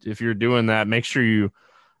like, if you're doing that, make sure you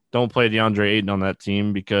don't play DeAndre Ayton on that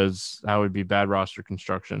team because that would be bad roster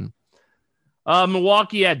construction.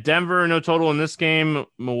 Milwaukee at Denver, no total in this game.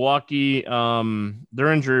 Milwaukee,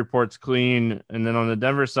 their injury report's clean. And then on the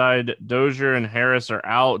Denver side, Dozier and Harris are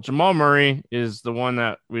out. Jamal Murray is the one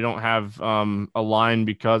that we don't have a line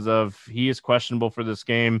because of. He is questionable for this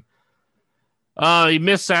game. He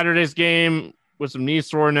missed Saturday's game with some knee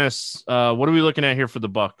soreness. What are we looking at here for the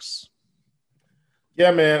Bucks?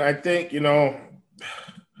 Yeah, man, I think,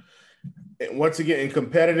 once again, in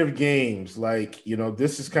competitive games, like,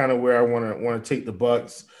 this is kind of where I want to take the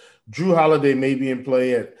Bucks. Drew Holiday may be in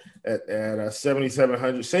play at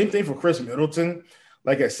 7,700. Same thing for Chris Middleton.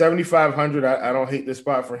 Like at 7,500, I don't hate this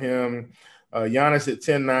spot for him. Giannis at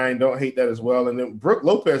 10,900, don't hate that as well. And then Brook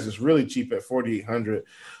Lopez is really cheap at 4,800.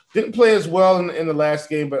 Didn't play as well in the last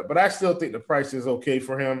game, but I still think the price is okay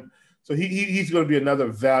for him. So he's going to be another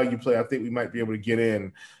value play. I think we might be able to get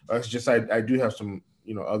in. It's just I do have some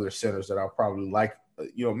other centers that I'll probably like,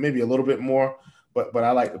 maybe a little bit more, but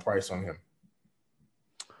I like the price on him.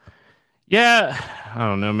 Yeah, I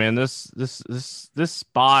don't know, man. This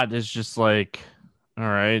spot is just like, all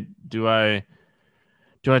right, do I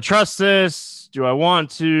trust this? Do I want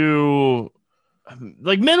to?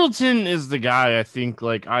 Like Middleton is the guy I think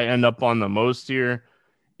like I end up on the most here.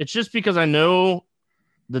 It's just because I know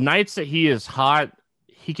the nights that he is hot,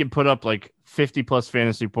 he can put up like 50 plus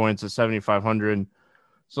fantasy points at 7,500.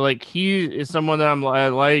 So like he is someone that I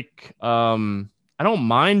like. I don't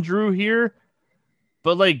mind Drew here,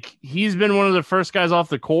 but like he's been one of the first guys off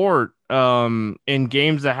the court in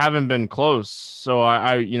games that haven't been close. So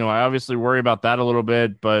I obviously worry about that a little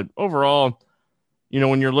bit, but overall,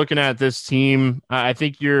 when you're looking at this team, I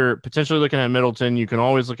think you're potentially looking at Middleton. You can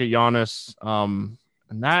always look at Giannis,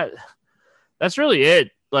 and that's really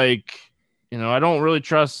it. Like, I don't really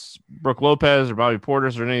trust Brook Lopez or Bobby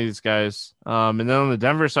Portis or any of these guys. And then on the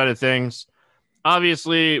Denver side of things,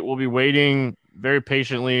 obviously we'll be waiting very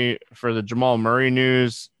patiently for the Jamal Murray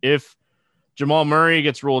news. If Jamal Murray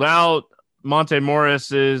gets ruled out, Monte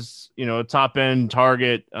Morris is, a top-end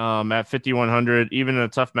target at 5,100, even in a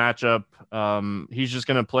tough matchup. He's just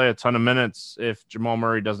going to play a ton of minutes if Jamal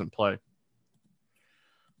Murray doesn't play.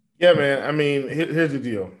 Yeah, man. I mean, here's the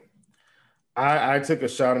deal. I took a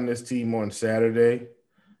shot on this team on Saturday,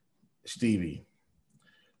 Stevie.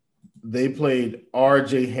 They played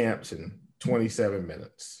R.J. Hampton 27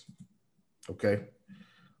 minutes. Okay,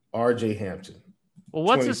 R.J. Hampton. Well,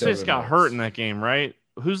 what's his face got minutes. hurt in that game, right?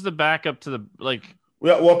 Who's the backup to the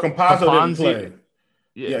Well, Campazzo didn't play.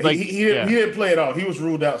 Yeah, he didn't play at all. He was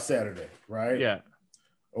ruled out Saturday, right? Yeah.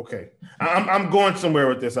 Okay, I'm going somewhere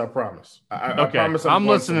with this. I promise. I promise. I'm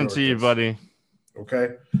listening to you, buddy.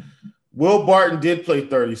 Okay. Will Barton did play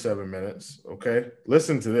 37 minutes. Okay,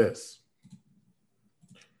 listen to this.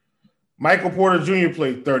 Michael Porter Jr.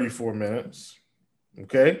 played 34 minutes.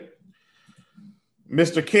 Okay.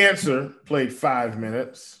 Mr. Cancer played 5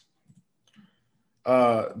 minutes.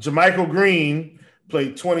 Jermichael Green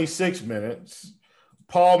played 26 minutes.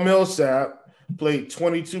 Paul Millsap played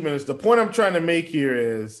 22 minutes. The point I'm trying to make here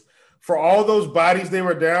is for all those bodies they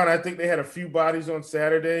were down, I think they had a few bodies on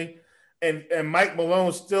Saturday, and Mike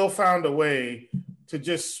Malone still found a way to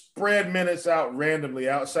just spread minutes out randomly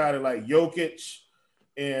outside of like Jokic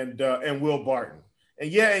and Will Barton.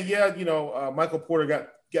 And Michael Porter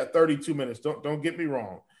got 32 minutes. Don't get me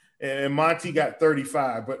wrong. And Monty got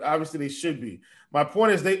 35, but obviously they should be. My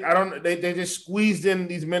point is they just squeezed in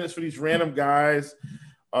these minutes for these random guys.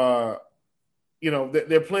 They're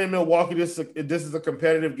playing Milwaukee. This is a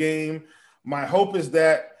competitive game. My hope is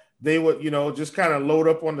that they would, just kind of load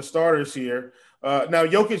up on the starters here. Now,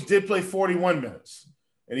 Jokic did play 41 minutes,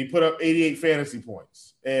 and he put up 88 fantasy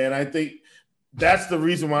points. And I think that's the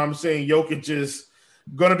reason why I'm saying Jokic is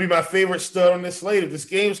going to be my favorite stud on this slate. If this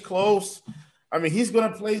game's close, I mean, he's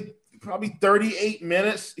going to play probably 38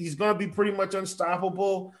 minutes. He's going to be pretty much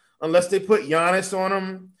unstoppable unless they put Giannis on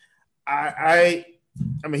him. I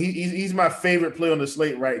mean, he's my favorite play on the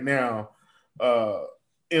slate right now.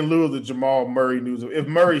 In lieu of the Jamal Murray news. If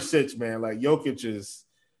Murray sits, man, like Jokic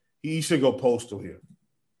he should go postal here.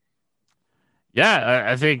 Yeah,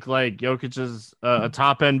 I think like Jokic is a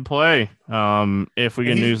top end play. If we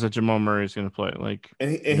get news that Jamal Murray is going to play,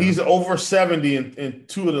 he's over 70 in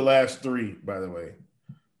 2 of the last 3, by the way.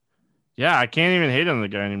 Yeah, I can't even hate on the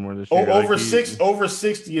guy anymore this year. Over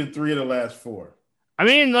 60 in 3 of the last 4. I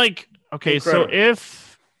mean, okay, incredible.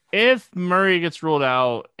 So if Murray gets ruled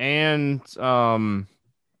out and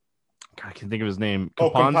I can think of his name.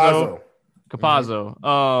 Campazzo.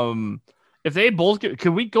 Mm-hmm. If they both could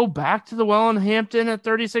we go back to the well in Hampton at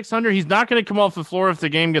 3,600? He's not going to come off the floor if the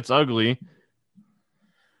game gets ugly.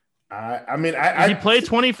 Does he play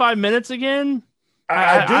 25 minutes again?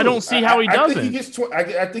 I don't see how he doesn't. I think he gets.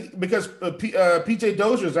 I think because PJ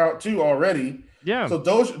Dozier's out too already. Yeah. So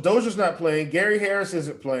Dozier's not playing. Gary Harris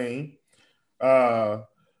isn't playing.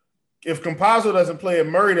 If Campazzo doesn't play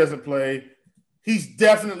and Murray doesn't play, he's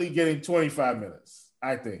definitely getting 25 minutes,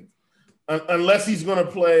 I think. Unless he's going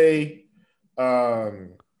to play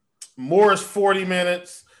Morris 40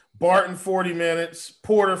 minutes, Barton 40 minutes,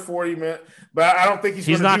 Porter 40 minutes. But I don't think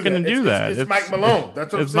he's not going to do that. It's Mike Malone.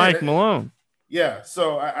 That's what I'm saying. It's Mike Malone. Yeah,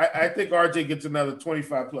 so I think RJ gets another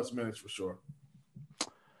 25-plus minutes for sure.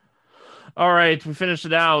 All right, we finished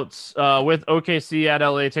it out with OKC at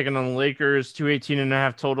LA taking on the Lakers.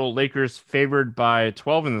 218.5 total. Lakers favored by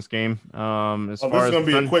 12 in this game. This is going to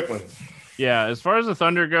be a quick one. Yeah, as far as the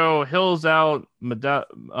Thunder go, Hill's out,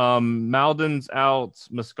 Maldon's out,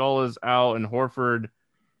 Muscala's out, and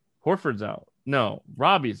Horford's out. No,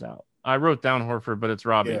 Robbie's out. I wrote down Horford, but it's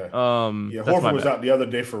Robbie. Yeah, Horford was out the other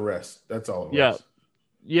day for rest. That's all it was.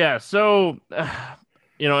 Yeah. So,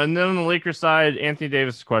 and then on the Lakers side, Anthony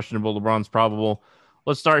Davis is questionable. LeBron's probable.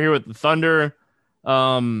 Let's start here with the Thunder.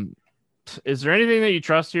 Is there anything that you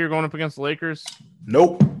trust here going up against the Lakers?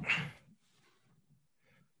 Nope.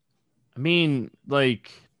 I mean,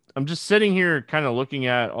 I'm just sitting here kind of looking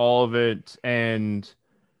at all of it, and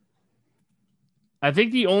I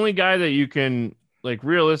think the only guy that you can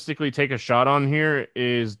realistically take a shot on here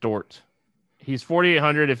is Dort. He's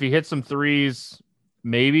 4,800. If he hits some threes,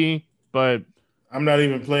 maybe, but I'm not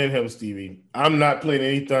even playing him, Stevie. I'm not playing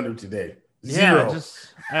any Thunder today. Zero.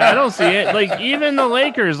 Yeah, I don't see it. Even the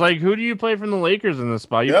Lakers, who do you play from the Lakers in this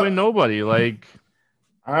spot? You play nobody.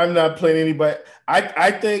 I'm not playing anybody.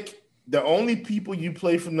 I think the only people you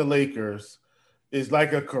play from the Lakers is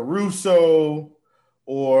like a Caruso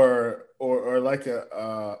or like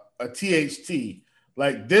a THT.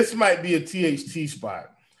 This might be a THT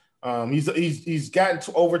spot. He's gotten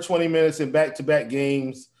over 20 minutes in back-to-back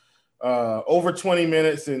games, over 20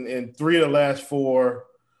 minutes in 3 of the last 4.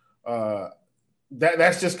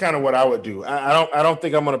 That's just kind of what I would do. I don't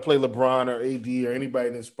think I'm going to play LeBron or AD or anybody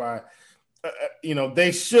in this spot.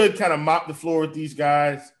 They should kind of mop the floor with these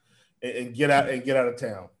guys and get out of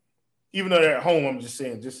town. Even though they're at home, I'm just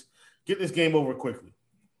saying, just get this game over quickly.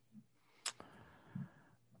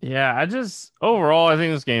 Yeah, overall I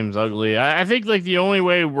think this game's ugly. I think like the only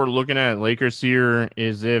way we're looking at Lakers here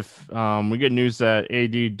is if we get news that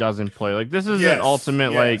AD doesn't play. Like this is an Yes,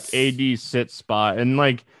 ultimate like yes. AD sit spot. And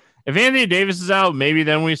like if Anthony Davis is out, maybe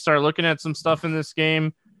then we start looking at some stuff in this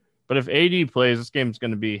game. But if AD plays, this game's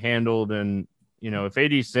going to be handled. And if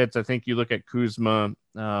AD sits, I think you look at Kuzma.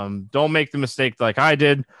 Don't make the mistake like I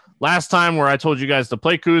did last time where I told you guys to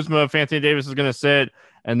play Kuzma if Anthony Davis is going to sit,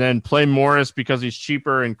 and then play Morris because he's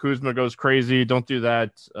cheaper and Kuzma goes crazy. Don't do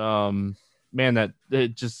that. Man, that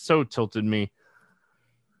it just so tilted me.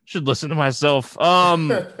 Should listen to myself.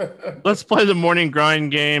 Let's play the morning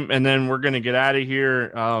grind game, and then we're gonna get out of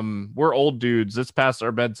here. We're old dudes. It's past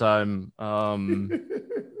our bedtime. Who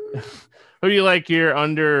do you like here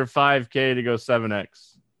under 5K to go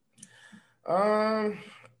 7X? Um,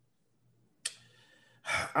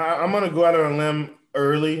 I'm gonna go out on a limb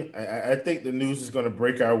early. I think the news is gonna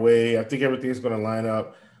break our way. I think everything's gonna line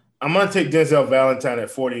up. I'm gonna take Denzel Valentine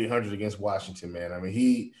at 4,800 against Washington. Man, I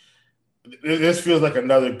mean this feels like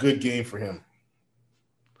another good game for him.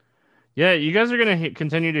 Yeah, you guys are going to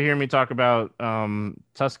continue to hear me talk about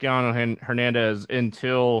Toscano Hernandez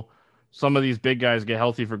until some of these big guys get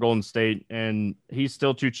healthy for Golden State, and he's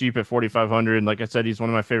still too cheap at 4,500. Like I said, he's one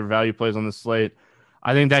of my favorite value plays on this slate.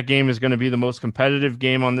 I think that game is going to be the most competitive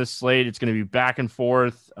game on this slate. It's going to be back and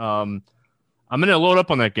forth. I'm going to load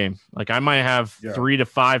up on that game. Like I might have 3 to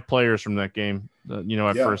 5 players from that game,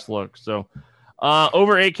 at first look. So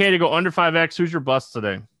over 8K to go under 5X. Who's your bust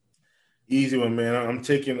today? Easy one, man. I'm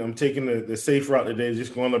taking the safe route today.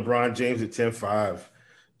 Just going LeBron James at 10-5.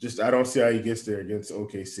 Just I don't see how he gets there against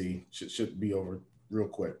OKC. Should be over real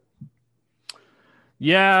quick.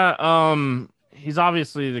 Yeah, he's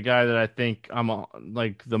obviously the guy that I think I'm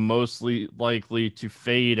like the most likely to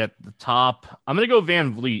fade at the top. I'm gonna go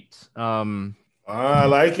Van Vliet. I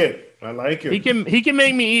like it. He can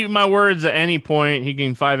make me eat my words at any point. He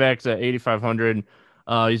can 5X at 8,500.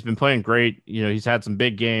 He's been playing great. He's had some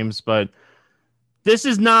big games, but this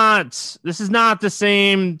is not the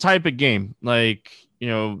same type of game. Like,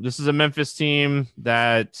 this is a Memphis team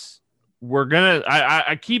that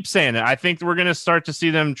I keep saying it. I think we're gonna start to see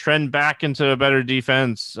them trend back into a better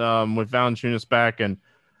defense with Valanciunas back, and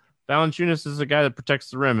Valanciunas is a guy that protects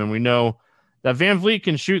the rim, and we know that Van Vliet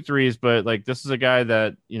can shoot threes, but like this is a guy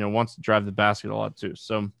that wants to drive the basket a lot too.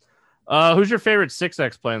 So, who's your favorite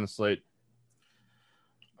 6X play on the slate?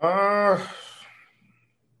 I'm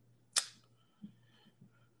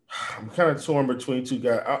kind of torn between two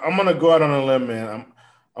guys. I'm gonna go out on a limb, man.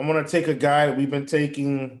 I'm gonna take a guy that we've been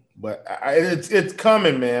taking, but it's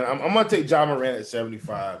coming, man. I'm gonna take Ja Morant at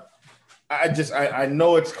 75. I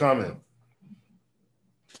know it's coming.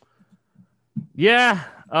 Yeah,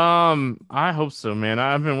 I hope so, man.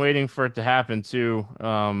 I've been waiting for it to happen too.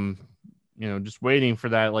 Just waiting for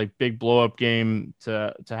that like big blow up game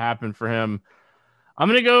to happen for him. I'm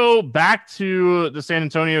going to go back to the San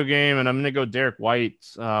Antonio game, and I'm going to go Derek White.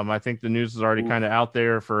 I think the news is already kind of out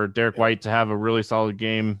there for Derek White to have a really solid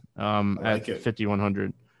game at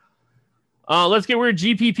 5,100. Let's get weird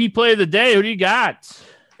GPP play of the day. Who do you got?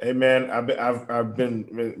 Hey, man, I've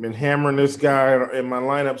been hammering this guy in my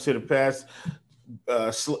lineups here the past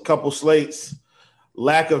couple slates.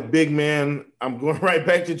 Lack of big man. I'm going right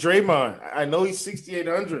back to Draymond. I know he's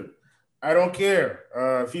 6,800. I don't care.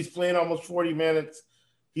 If he's playing almost 40 minutes,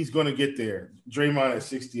 he's going to get there. Draymond at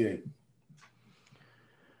 68.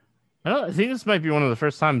 I think this might be one of the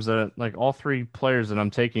first times that like all 3 players that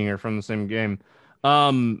I'm taking are from the same game.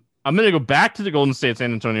 I'm going to go back to the Golden State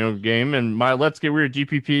San Antonio game, and my Let's Get Weird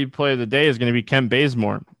GPP play of the day is going to be Kent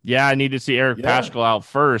Bazemore. Yeah, I need to see Eric Paschall out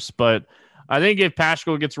first, but I think if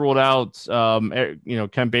Paschall gets ruled out,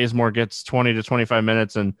 Kent Bazemore gets 20 to 25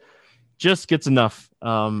 minutes and just gets enough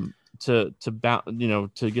to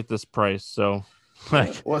get this price. So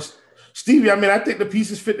well, Stevie, I mean, I think the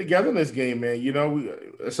pieces fit together in this game, man.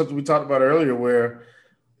 It's something we talked about earlier where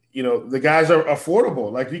the guys are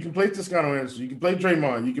affordable. Like you can play Toscano Anderson, you can play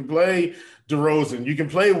Draymond, you can play DeRozan, you can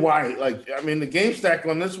play White. Like, I mean, the game stack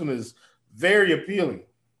on this one is very appealing.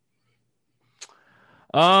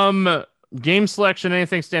 Game selection,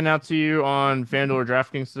 anything stand out to you on FanDuel or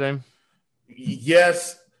DraftKings today?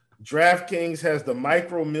 Yes. DraftKings has the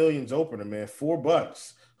Micro Millions opener, man. $4,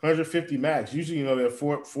 150 max. Usually, their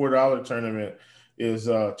 $4 tournament is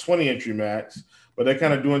 20 entry max, but they're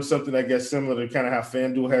kind of doing something, I guess, similar to kind of how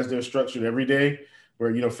FanDuel has their structured every day,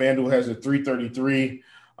 where FanDuel has a 333.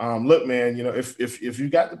 Look, man, if you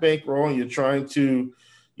got the bankroll and you're trying to,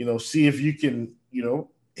 see if you can,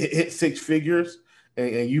 hit 6 figures,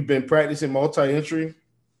 and you've been practicing multi-entry,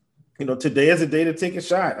 today is a day to take a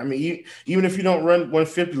shot. I mean, even if you don't run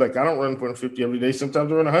 150, like I don't run 150 every day.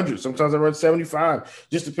 Sometimes I run 100. Sometimes I run 75.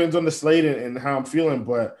 Just depends on the slate and how I'm feeling.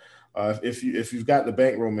 But if you've got the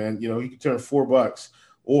bankroll, man, you can turn $4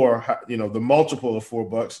 or the multiple of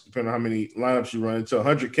 $4, depending on how many lineups you run, into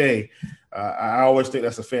 100K. I always think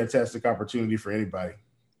that's a fantastic opportunity for anybody.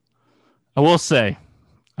 I will say,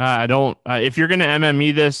 I don't. If you're going to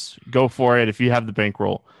MME this, go for it. If you have the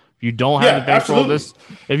bankroll. If you don't have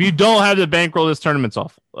the bankroll, this tournament's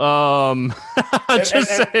awful.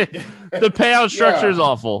 Just say the payout structure is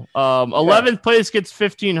awful. 11th place gets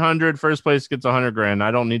 1,500. First place gets $100,000.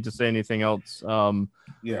 I don't need to say anything else.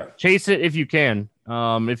 Chase it if you can.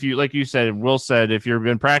 If you, like you said, Will said, if you've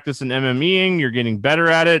been practicing MMEing, you're getting better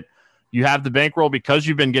at it. You have the bankroll because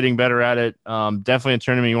you've been getting better at it. Definitely a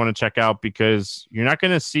tournament you want to check out because you're not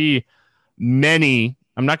going to see many.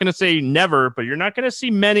 I'm not going to say never, but you're not going to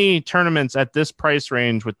see many tournaments at this price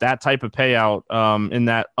range with that type of payout in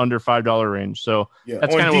that under $5 range. So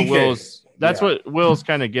that's kind of what Will's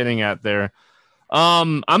kind of getting at there.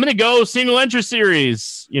 I'm going to go single entry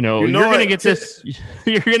series. You're going to get this.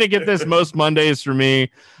 You're going to get this most Mondays for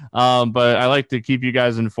me. But I like to keep you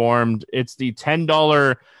guys informed. It's the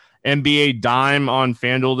 $10 NBA dime on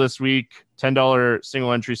FanDuel this week. $10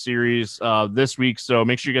 single entry series this week. So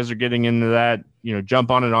make sure you guys are getting into that. Jump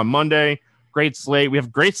on it on Monday. Great slate. We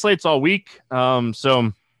have great slates all week.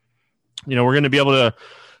 So we're going to be able to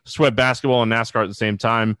sweat basketball and NASCAR at the same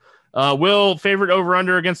time. Will, favorite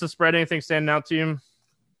over-under against the spread? Anything standing out to you?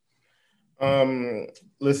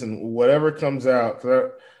 Listen, whatever comes out,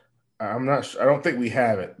 I'm not sure. I don't think we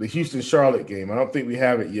have it. The Houston-Charlotte game, I don't think we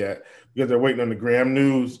have it yet because they're waiting on the Graham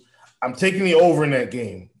News. I'm taking the over in that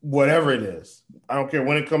game, whatever it is. I don't care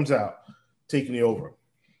when it comes out. Taking the over.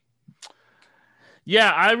 Yeah,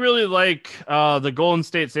 I really like the Golden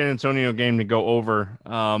State San Antonio game to go over.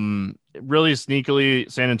 Really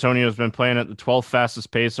sneakily, San Antonio has been playing at the 12th fastest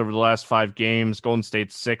pace over the last 5 games. Golden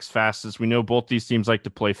State's 6th fastest. We know both these teams like to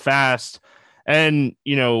play fast. And,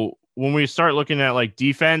 when we start looking at like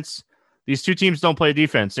defense, these two teams don't play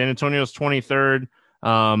defense. San Antonio's 23rd.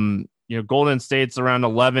 Golden State's around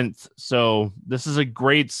 11th. So this is a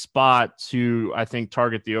great spot to, I think,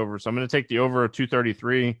 target the over. So I'm going to take the over of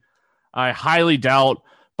 233. I highly doubt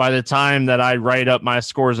by the time that I write up my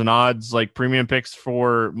scores and odds, like premium picks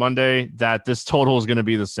for Monday, that this total is going to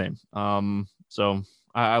be the same. So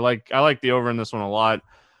I like the over in this one a lot.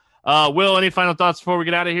 Will, any final thoughts before we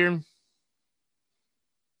get out of here?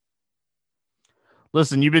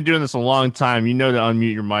 Listen, you've been doing this a long time. You know to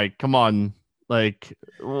unmute your mic. Come on. Like,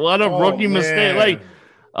 what a rookie mistake. Like,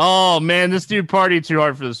 oh, man, this dude partied too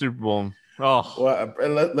hard for the Super Bowl. Oh, well,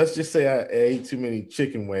 let's just say I ate too many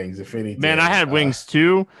chicken wings, if anything. Man, I had wings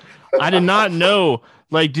too. I did not know.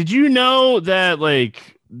 Like, did you know that,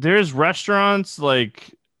 like, there's restaurants,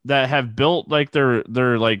 like, that have built, like, their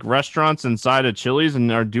like, restaurants inside of Chili's and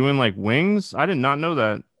are doing, like, wings? I did not know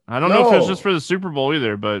that. I don't know if it was just for the Super Bowl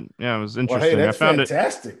either, but, yeah, it was interesting. Well, hey, that's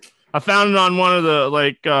fantastic. I found it on one of the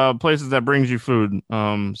like places that brings you food.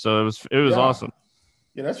 So it was awesome.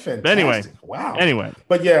 Yeah, that's fantastic. But anyway, wow. Anyway,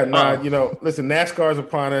 but yeah, listen, NASCAR's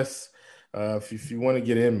upon us. If you want to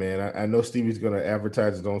get in, man, I know Stevie's going to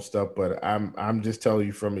advertise his own stuff, but I'm just telling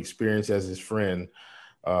you from experience as his friend.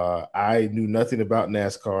 I knew nothing about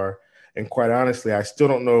NASCAR, and quite honestly, I still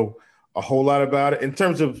don't know a whole lot about it. In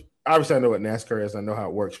terms of, obviously, I know what NASCAR is, I know how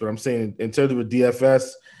it works, but I'm saying in terms of a DFS.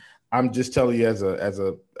 I'm just telling you as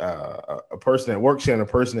a person that works here and a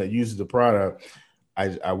person that uses the product,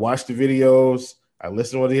 I watch the videos, I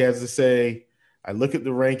listen to what he has to say, I look at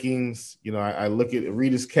the rankings, I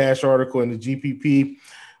read his cash article and the GPP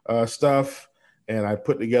stuff, and I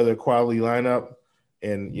put together a quality lineup,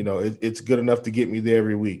 and it's good enough to get me there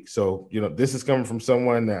every week. So this is coming from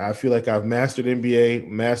someone that I feel like I've mastered NBA,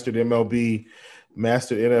 mastered MLB,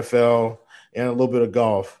 mastered NFL, and a little bit of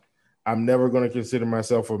golf. I'm never going to consider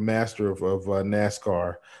myself a master of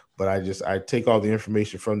NASCAR, but I take all the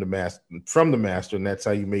information from the master, and that's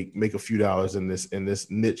how you make a few dollars in this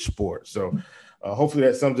niche sport. So hopefully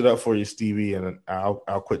that sums it up for you, Stevie, and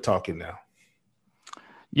I'll quit talking now.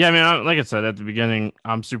 Yeah, I mean, like I said at the beginning,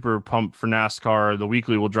 I'm super pumped for NASCAR. The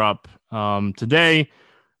weekly will drop today.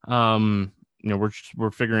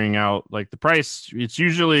 We're figuring out like the price. It's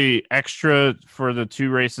usually extra for the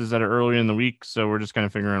 2 races that are early in the week, so we're just kind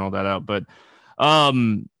of figuring all that out. But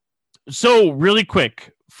so really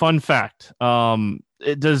quick fun fact: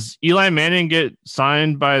 does Eli Manning get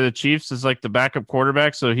signed by the Chiefs as like the backup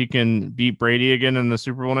quarterback so he can beat Brady again in the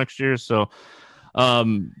Super Bowl next year? So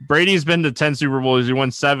Brady's been to 10 Super Bowls. He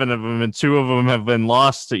won 7 of them, and 2 of them have been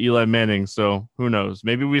lost to Eli Manning. So who knows?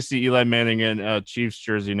 Maybe we see Eli Manning in a Chiefs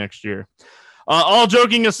jersey next year. All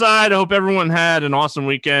joking aside, I hope everyone had an awesome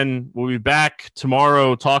weekend. We'll be back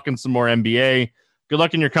tomorrow talking some more NBA. Good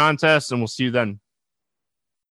luck in your contest, and we'll see you then.